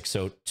f6.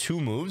 So 2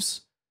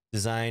 moves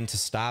designed to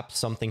stop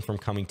something from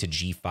coming to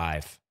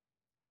g5,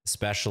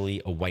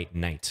 especially a white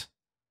knight.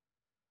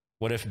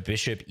 What if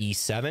bishop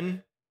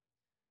e7?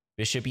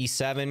 Bishop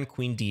e7,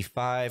 queen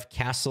d5,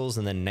 castles,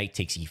 and then knight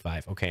takes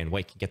e5. Okay, and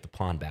white can get the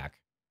pawn back.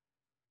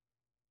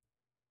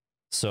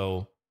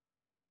 So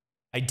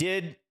I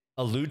did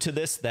allude to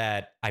this,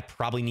 that I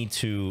probably need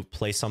to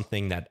play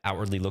something that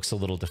outwardly looks a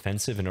little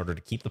defensive in order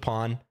to keep the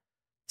pawn.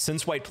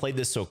 Since white played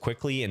this so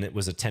quickly and it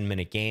was a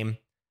 10-minute game,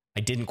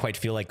 I didn't quite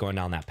feel like going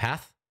down that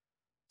path.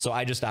 So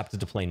I just opted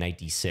to play knight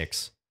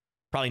d6.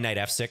 Probably knight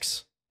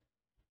f6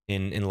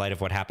 in light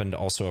of what happened.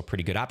 Also a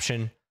pretty good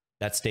option.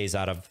 That stays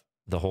out of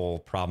the whole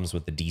problems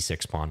with the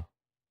d6 pawn.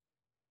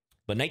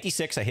 But knight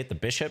d6, I hit the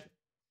bishop.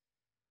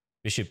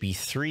 Bishop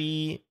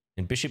e3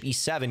 and bishop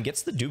e7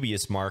 gets the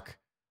dubious mark.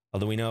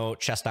 Although we know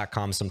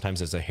chess.com sometimes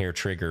has a hair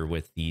trigger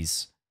with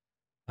these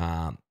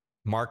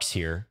marks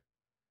here,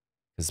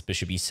 because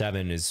bishop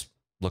e7 is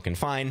looking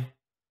fine.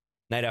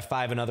 Knight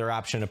f5, another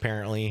option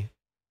apparently.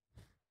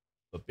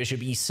 But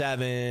bishop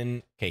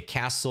e7, okay,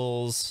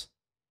 castles,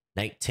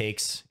 knight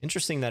takes.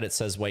 Interesting that it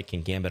says white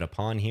can gambit a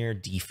pawn here,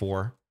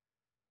 d4.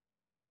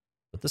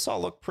 But this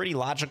all looked pretty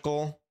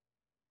logical.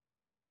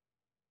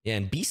 Yeah,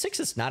 and b6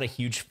 is not a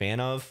huge fan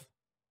of.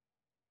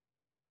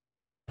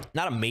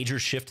 Not a major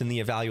shift in the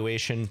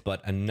evaluation,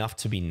 but enough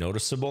to be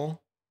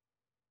noticeable.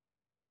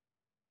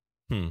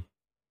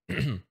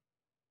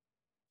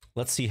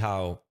 Let's see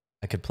how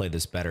I could play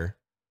this better.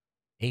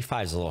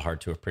 a5 is a little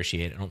hard to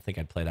appreciate. I don't think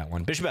I'd play that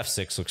one. Bishop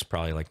f6 looks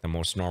probably like the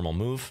most normal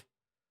move.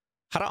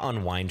 How to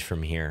unwind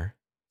from here?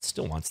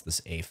 Still wants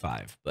this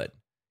a5, but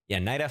yeah,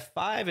 knight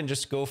f5 and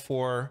just go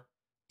for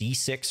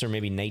d6 or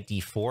maybe knight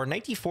d4.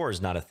 Knight d4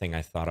 is not a thing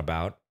I thought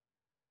about.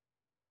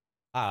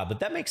 But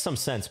that makes some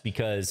sense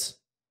because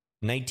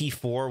knight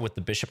d4 with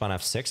the bishop on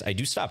f6, I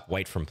do stop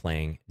white from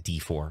playing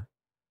d4.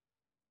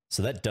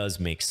 So that does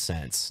make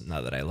sense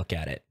now that I look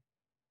at it.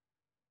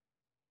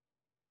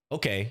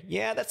 Okay,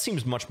 yeah, that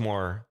seems much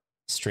more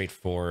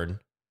straightforward.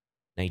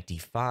 Knight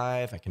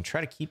d5, I can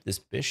try to keep this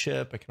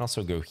bishop. I can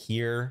also go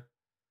here,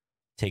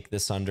 take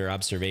this under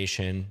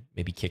observation,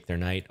 maybe kick their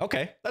knight.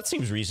 Okay, that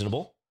seems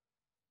reasonable.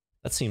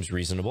 That seems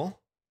reasonable.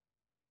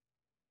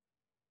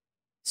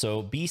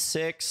 So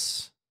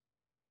b6,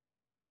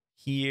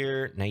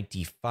 here, knight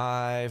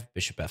d5,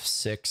 bishop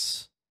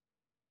f6.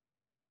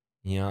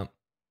 Yeah.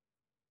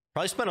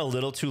 Probably spent a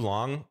little too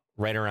long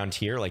right around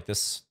here, like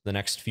this, the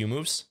next few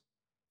moves,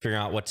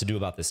 figuring out what to do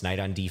about this knight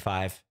on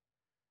d5.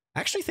 I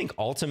actually think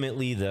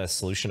ultimately the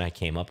solution I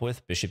came up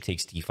with, bishop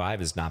takes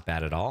d5, is not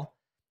bad at all.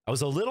 I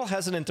was a little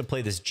hesitant to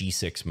play this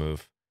g6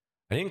 move.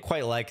 I didn't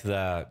quite like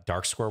the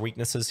dark square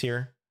weaknesses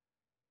here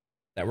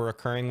that were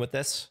occurring with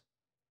this.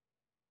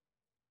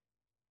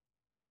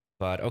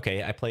 But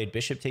okay, I played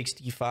bishop takes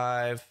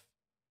d5, and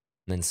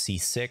then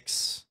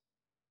c6,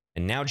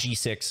 and now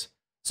g6.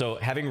 So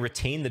having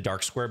retained the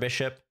dark square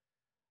bishop,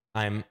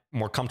 I'm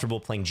more comfortable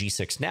playing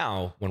g6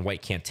 now when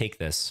white can't take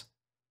this.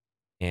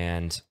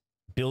 And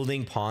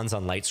building pawns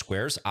on light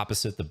squares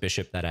opposite the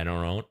bishop that I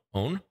don't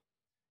own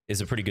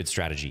is a pretty good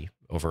strategy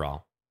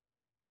overall.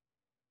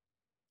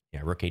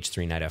 Yeah, rook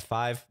h3, knight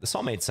f5. This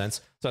all made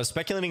sense. So I was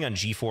speculating on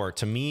g4.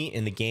 To me,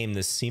 in the game,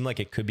 this seemed like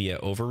it could be an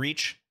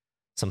overreach,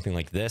 something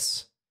like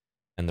this.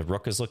 And the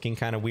rook is looking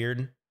kind of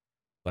weird,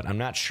 but I'm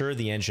not sure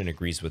the engine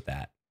agrees with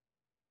that.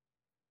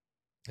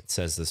 It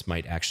says this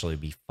might actually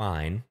be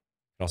fine.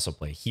 Could also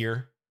play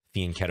here,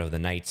 fianchetto the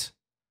knight,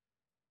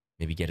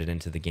 maybe get it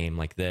into the game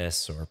like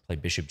this, or play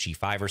bishop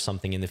g5 or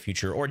something in the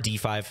future, or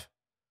d5.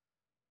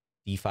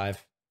 d5.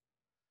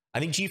 I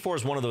think g4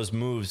 is one of those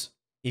moves.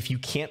 If you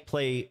can't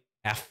play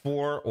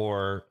f4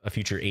 or a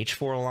future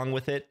h4 along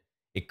with it,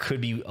 it could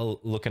be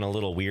looking a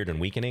little weird and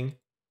weakening.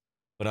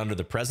 But under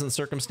the present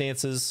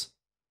circumstances,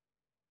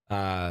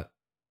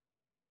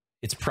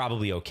 it's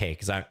probably okay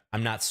because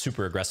I'm not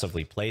super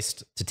aggressively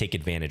placed to take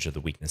advantage of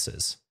the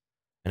weaknesses.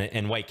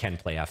 And white can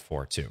play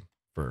f4 too,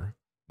 for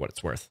what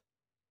it's worth.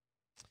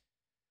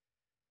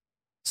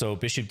 So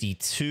bishop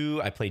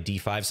d2, I played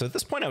d5. So at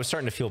this point, I was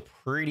starting to feel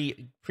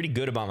pretty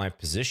good about my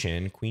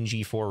position. Queen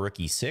g4, rook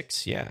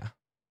e6, yeah.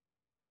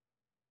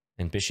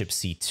 And bishop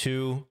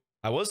c2.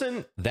 I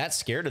wasn't that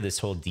scared of this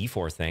whole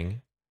d4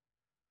 thing.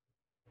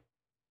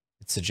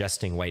 It's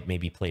suggesting white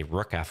maybe play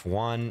rook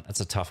f1. That's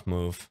a tough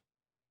move.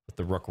 Put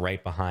the rook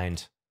right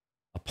behind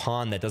a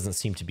pawn that doesn't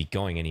seem to be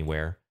going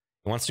anywhere.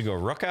 It wants to go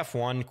rook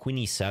f1, queen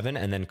e7,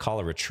 and then call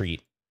a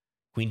retreat.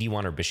 Queen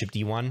d1 or bishop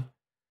d1.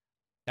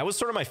 That was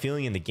sort of my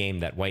feeling in the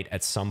game, that white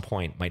at some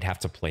point might have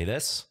to play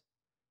this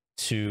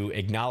to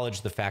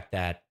acknowledge the fact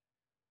that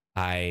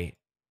I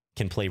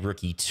can play rook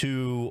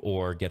e2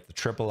 or get the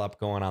triple up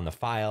going on the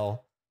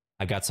file.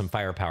 I've got some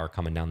firepower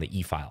coming down the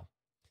e file.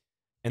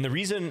 And the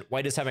reason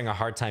white is having a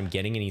hard time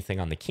getting anything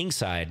on the king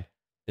side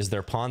is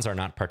their pawns are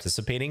not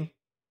participating.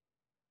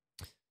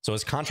 So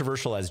as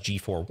controversial as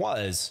g4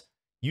 was,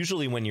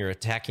 usually when you're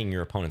attacking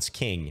your opponent's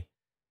king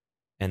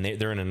and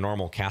they're in a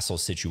normal castle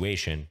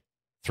situation,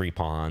 3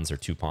 pawns or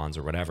 2 pawns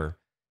or whatever,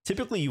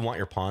 typically you want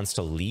your pawns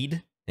to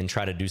lead and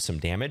try to do some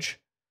damage.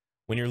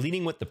 when you're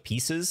leading with the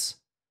pieces,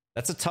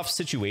 that's a tough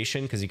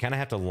situation because you kind of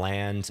have to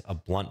land a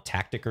blunt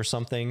tactic or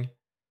something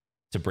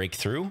to break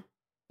through.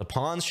 The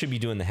pawns should be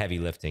doing the heavy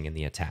lifting in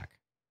the attack.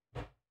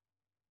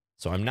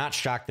 So I'm not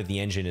shocked that the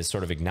engine is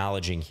sort of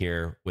acknowledging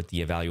here with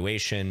the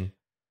evaluation,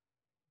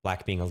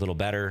 black being a little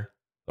better,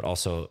 but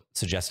also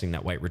suggesting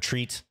that white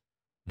retreat,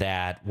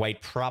 that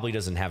white probably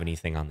doesn't have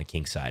anything on the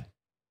king side.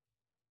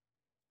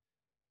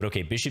 But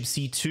okay, bishop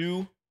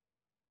c2,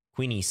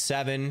 queen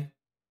e7,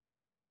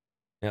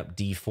 yep,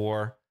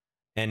 d4.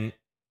 And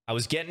I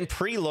was getting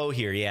pretty low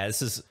here. Yeah,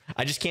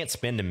 I just can't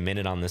spend a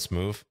minute on this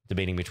move,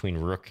 debating between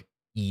rook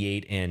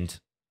e8 and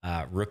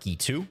rook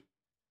e2.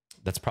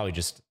 That's probably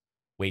just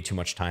way too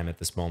much time at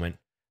this moment.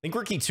 I think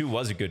rook e2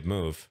 was a good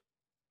move.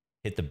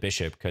 Hit the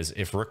bishop, because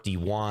if rook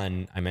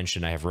d1, I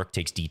mentioned I have rook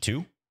takes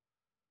d2,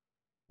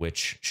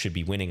 which should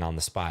be winning on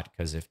the spot,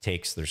 because if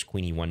takes, there's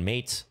queen e1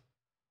 mate.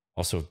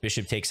 Also, if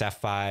bishop takes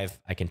f5,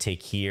 I can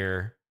take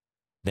here,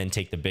 then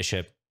take the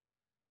bishop.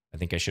 I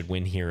think I should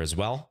win here as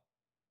well.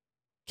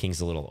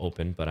 King's a little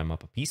open, but I'm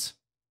up a piece.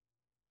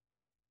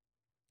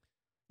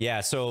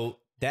 Yeah, so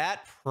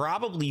that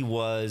probably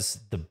was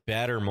the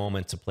better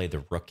moment to play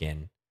the rook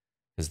in,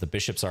 because the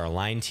bishops are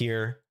aligned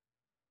here.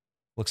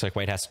 Looks like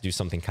white has to do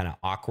something kind of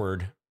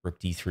awkward. Rook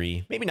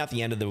d3, maybe not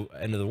the end of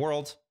the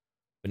world,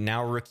 but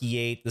now rook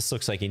e8. This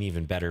looks like an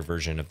even better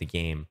version of the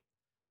game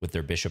with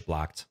their bishop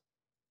blocked.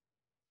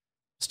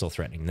 Still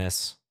threatening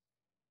this,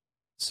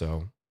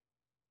 so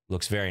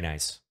looks very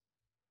nice.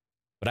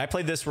 But I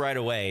played this right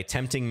away,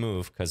 tempting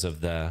move because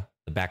of the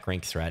back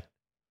rank threat.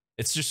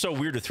 It's just so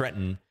weird to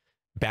threaten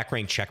back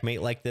rank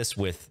checkmate like this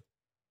with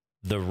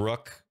the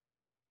rook,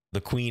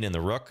 the queen, and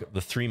the rook,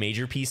 the three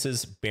major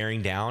pieces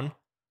bearing down,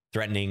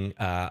 threatening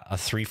a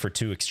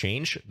 3-for-2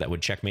 exchange that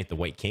would checkmate the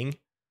white king.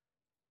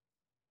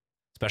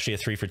 Especially a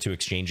 3-for-2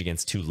 exchange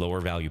against two lower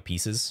value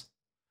pieces,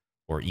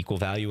 or equal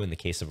value in the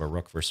case of a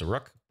rook versus a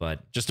rook.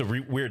 But just a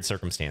weird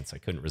circumstance. I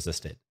couldn't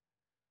resist it.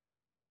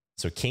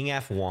 So king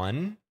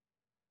f1.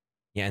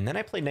 Yeah, and then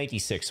I played knight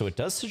d6, so it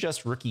does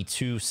suggest rook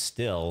e2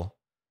 still.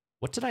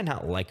 What did I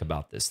not like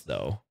about this,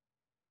 though?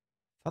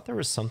 I thought there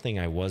was something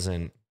I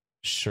wasn't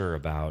sure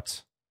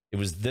about. It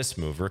was this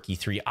move, rook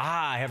e3.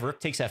 Ah, I have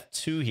rook takes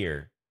f2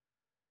 here.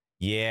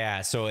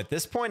 Yeah, so at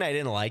this point, I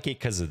didn't like it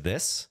because of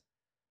this.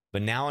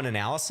 But now in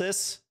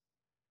analysis,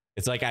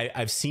 it's like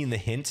I've seen the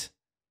hint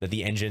that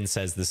the engine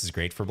says this is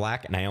great for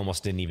black, and I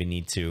almost didn't even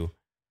need to.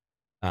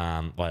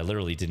 Well, I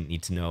literally didn't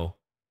need to know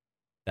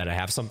that I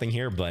have something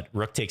here, but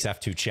rook takes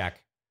f2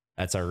 check.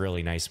 That's a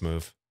really nice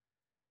move.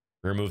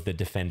 Remove the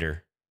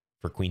defender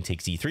for queen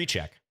takes e3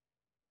 check.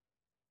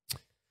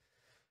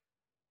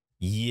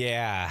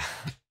 Yeah.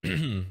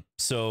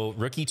 So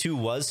rook e2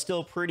 was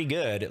still pretty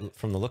good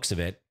from the looks of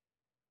it.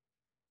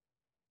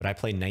 But I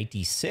played knight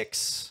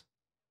d6.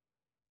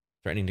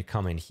 Threatening to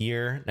come in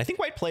here. And I think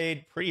white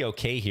played pretty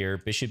okay here.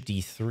 Bishop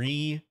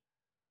d3.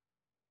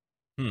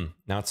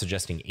 Now it's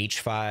suggesting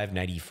h5,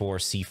 knight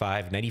e4,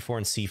 c5. Knight e4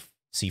 and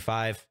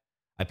c5.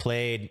 I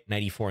played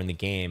knight e4 in the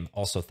game.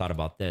 Also thought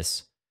about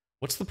this.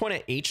 What's the point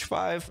of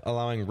h5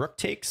 allowing rook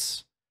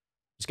takes?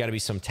 There's got to be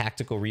some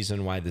tactical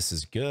reason why this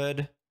is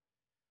good.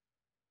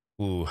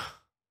 Ooh,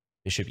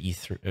 bishop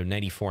e3,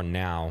 knight e4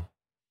 now.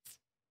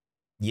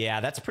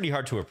 Yeah, that's pretty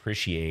hard to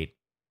appreciate.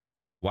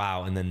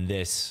 Wow, and then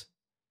this.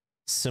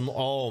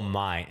 Oh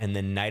my, and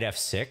then knight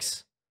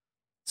f6.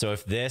 So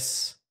if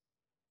this,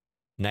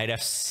 knight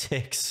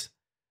f6,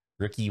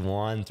 rook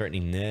e1,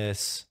 threatening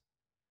this.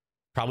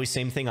 Probably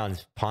same thing on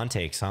pawn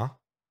takes, huh?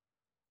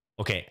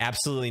 Okay,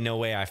 absolutely no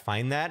way I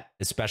find that,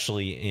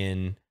 especially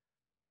in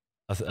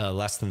a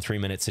less than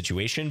 3-minute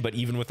situation. But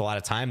even with a lot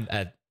of time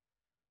at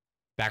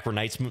backward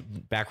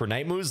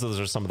knight moves, those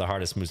are some of the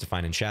hardest moves to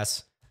find in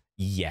chess.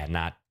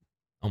 Yeah,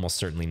 almost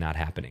certainly not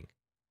happening.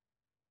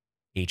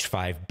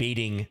 h5,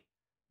 baiting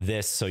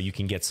this so you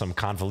can get some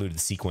convoluted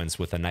sequence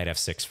with a knight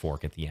f6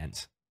 fork at the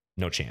end.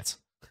 No chance.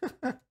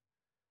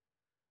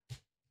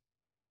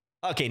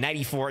 Okay, knight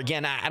e4.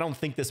 Again, I don't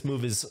think this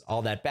move is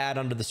all that bad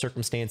under the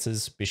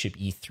circumstances. Bishop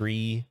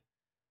e3,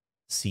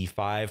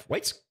 c5.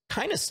 White's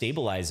kind of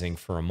stabilizing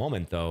for a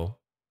moment, though.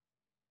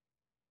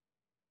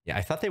 Yeah,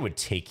 I thought they would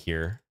take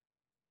here.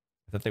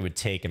 I thought they would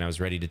take, and I was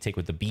ready to take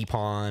with the b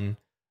pawn.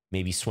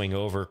 Maybe swing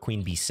over,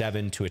 queen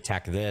b7 to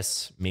attack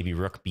this. Maybe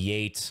rook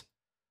b8.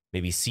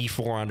 Maybe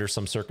c4 under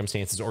some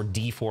circumstances, or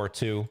d4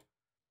 too.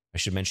 I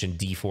should mention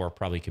d4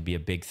 probably could be a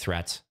big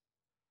threat.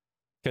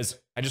 Because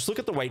I just look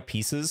at the white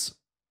pieces.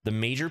 The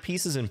major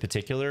pieces in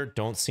particular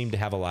don't seem to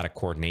have a lot of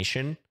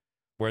coordination,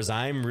 whereas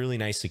I'm really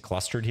nicely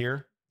clustered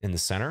here in the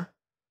center.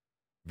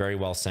 Very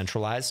well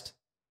centralized.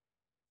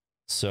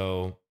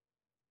 So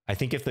I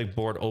think if the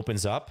board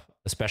opens up,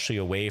 especially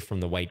away from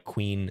the white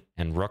queen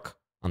and rook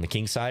on the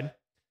king side,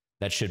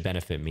 that should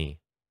benefit me.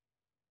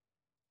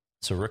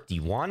 So rook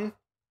d1.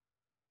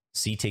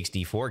 C takes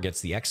d4,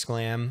 gets the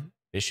exclam.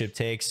 Bishop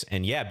takes.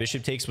 And yeah,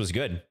 bishop takes was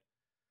good.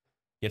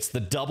 It's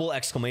the double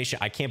exclamation.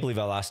 I can't believe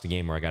I lost a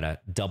game where I got a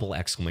double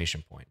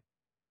exclamation point.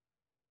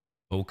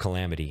 Oh,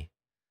 calamity.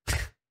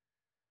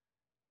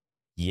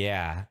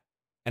 Yeah.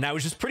 And I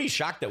was just pretty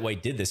shocked that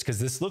white did this because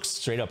this looks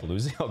straight up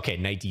losing. Okay,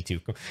 knight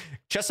d2.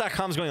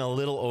 Chess.com is going a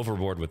little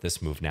overboard with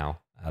this move now.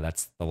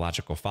 That's the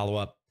logical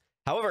follow-up.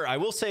 However, I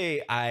will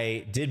say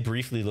I did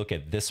briefly look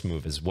at this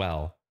move as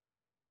well.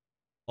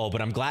 Oh, but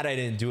I'm glad I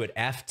didn't do it.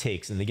 F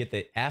takes, and they get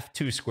the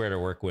F2 square to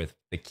work with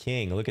the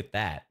king. Look at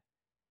that.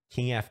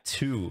 King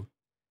F2.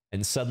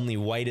 And suddenly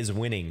white is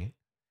winning.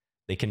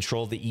 They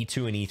control the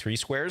E2 and E3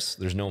 squares.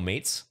 There's no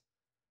mates.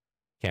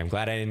 Okay, I'm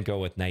glad I didn't go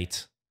with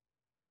knight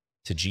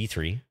to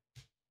G3.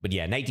 But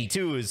yeah, knight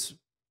D2 is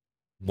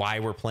why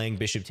we're playing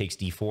bishop takes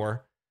D4.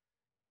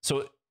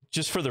 So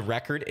just for the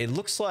record, it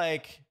looks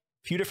like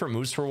a few different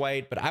moves for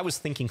white, but I was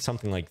thinking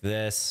something like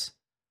this.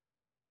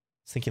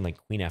 I was thinking like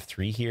queen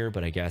F3 here,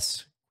 but I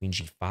guess queen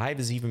G5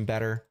 is even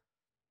better.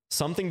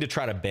 Something to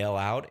try to bail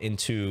out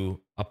into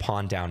a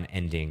pawn down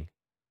ending.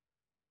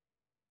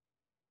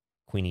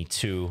 Queen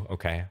E2,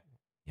 okay.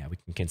 Yeah, we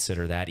can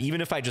consider that. Even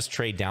if I just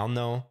trade down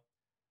though,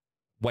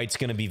 white's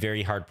going to be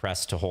very hard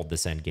pressed to hold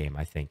this endgame,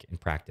 I think, in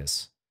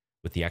practice.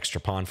 With the extra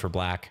pawn for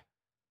black.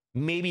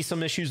 Maybe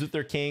some issues with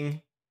their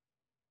king.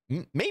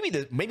 Maybe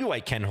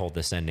white can hold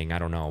this ending, I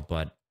don't know.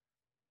 But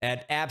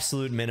at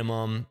absolute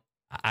minimum,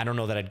 I don't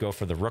know that I'd go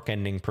for the rook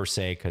ending per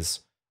se, because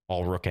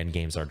all rook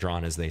endgames are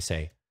drawn, as they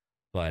say.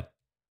 But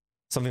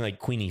something like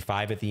queen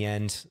E5 at the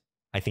end,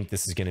 I think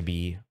this is going to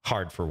be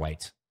hard for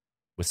white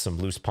with some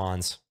loose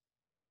pawns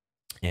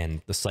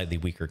and the slightly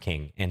weaker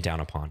king and down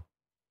a pawn.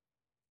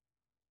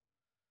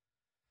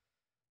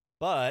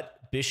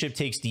 But bishop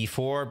takes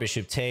d4,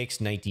 bishop takes,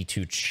 knight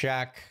d2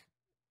 check.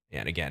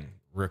 And again,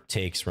 rook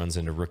takes, runs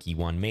into rook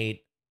e1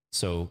 mate.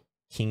 So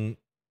king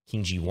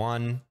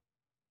g1.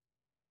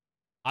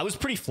 I was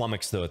pretty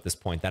flummoxed, though, at this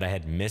point that I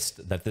had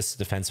missed that this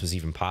defense was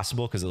even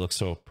possible because it looks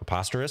so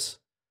preposterous.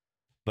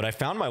 But I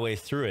found my way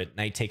through it.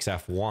 Knight takes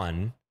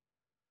f1.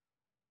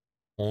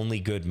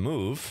 Only good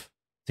move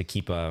to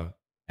keep a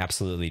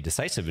absolutely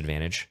decisive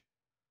advantage.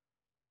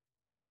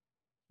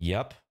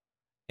 Yep.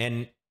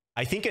 And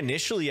I think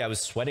initially I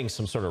was sweating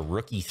some sort of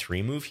rook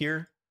e3 move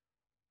here,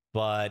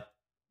 but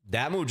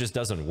that move just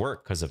doesn't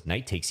work because of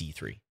knight takes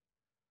e3.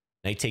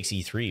 Knight takes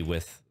e3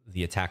 with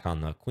the attack on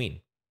the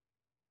queen,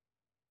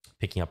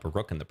 picking up a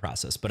rook in the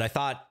process. But I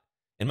thought,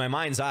 in my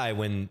mind's eye,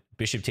 when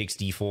bishop takes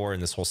d4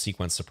 and this whole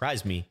sequence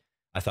surprised me,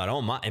 I thought,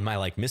 oh, am I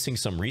like missing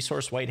some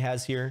resource white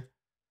has here?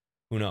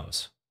 Who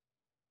knows?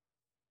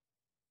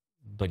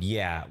 But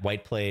yeah,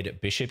 white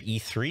played bishop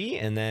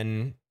e3 and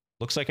then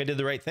looks like I did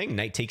the right thing.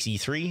 Knight takes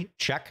e3,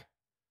 check,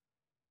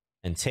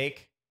 and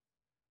take.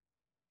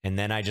 And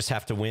then I just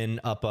have to win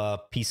up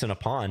a piece and a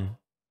pawn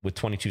with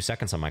 22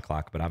 seconds on my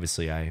clock. But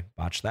obviously I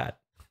botched that.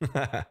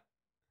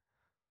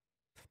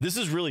 This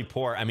is really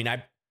poor. I mean,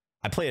 I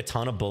play a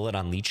ton of bullet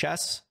on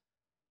Lichess.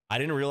 I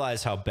didn't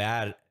realize how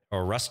bad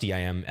or rusty I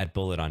am at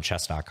bullet on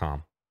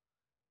chess.com.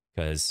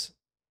 Because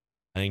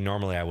I think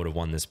normally I would have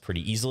won this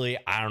pretty easily.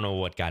 I don't know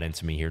what got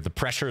into me here. The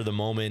pressure of the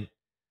moment.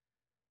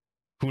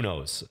 Who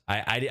knows?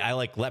 I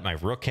like let my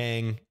rook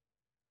hang.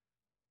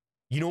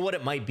 You know what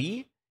it might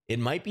be? It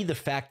might be the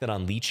fact that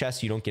on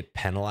Lichess you don't get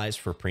penalized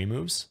for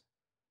pre-moves,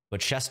 but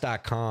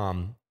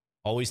chess.com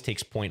always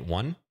takes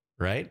 0.1,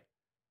 right?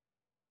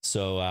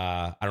 So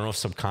I don't know if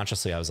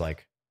subconsciously I was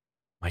like,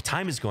 my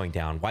time is going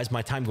down. Why is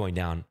my time going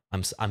down?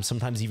 I'm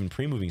sometimes even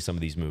pre-moving some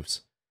of these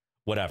moves.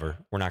 Whatever.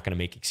 We're not going to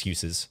make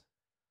excuses.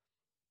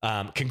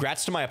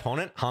 Congrats to my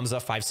opponent, Hamza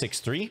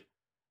 563.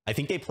 I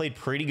think they played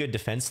pretty good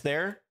defense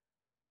there.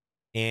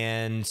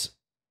 And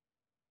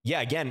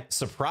yeah, again,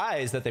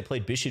 surprised that they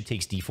played bishop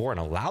takes d4 and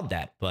allowed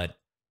that, but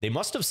they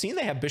must have seen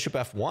they have bishop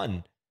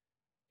f1.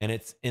 And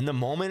it's in the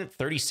moment,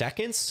 30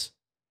 seconds,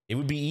 it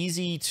would be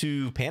easy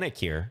to panic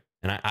here.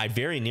 And I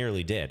very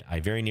nearly did. I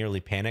very nearly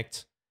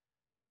panicked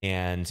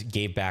and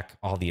gave back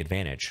all the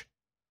advantage.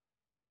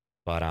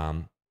 But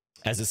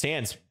as it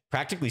stands,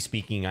 practically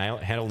speaking,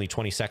 I had only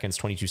 20 seconds,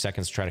 22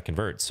 seconds to try to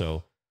convert.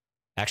 So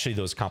actually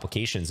those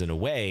complications in a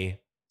way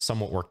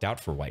somewhat worked out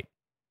for white.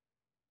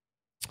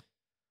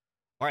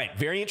 All right,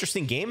 very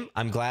interesting game.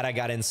 I'm glad I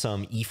got in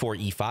some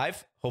e4,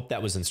 e5. Hope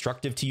that was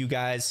instructive to you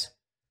guys.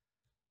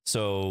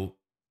 So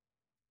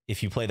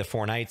if you play the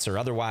four knights or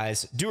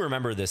otherwise, do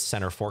remember this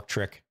center fork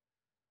trick.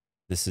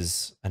 This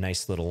is a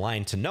nice little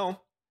line to know.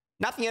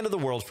 Not the end of the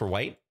world for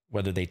white,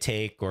 whether they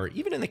take or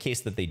even in the case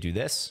that they do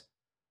this.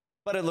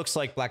 But it looks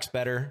like black's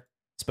better,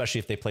 especially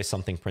if they play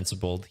something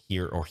principled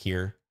here or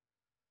here.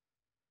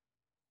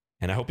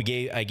 And I hope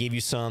I gave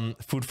you some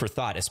food for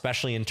thought,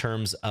 especially in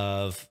terms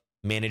of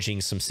managing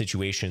some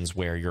situations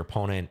where your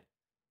opponent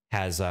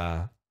has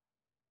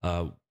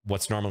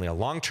what's normally a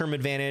long-term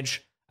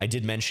advantage. I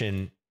did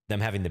mention them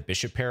having the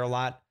bishop pair a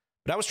lot,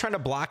 but I was trying to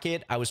block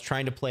it. I was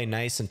trying to play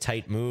nice and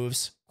tight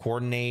moves,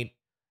 coordinate,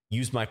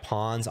 use my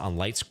pawns on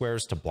light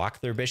squares to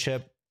block their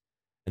bishop,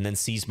 and then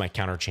seize my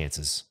counter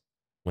chances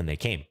when they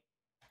came.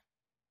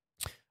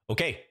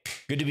 Okay,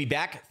 good to be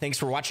back. Thanks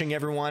for watching,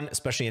 everyone,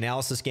 especially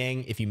Analysis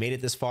Gang. If you made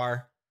it this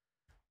far,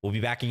 we'll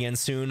be back again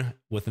soon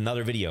with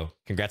another video.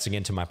 Congrats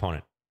again to my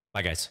opponent.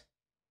 Bye, guys.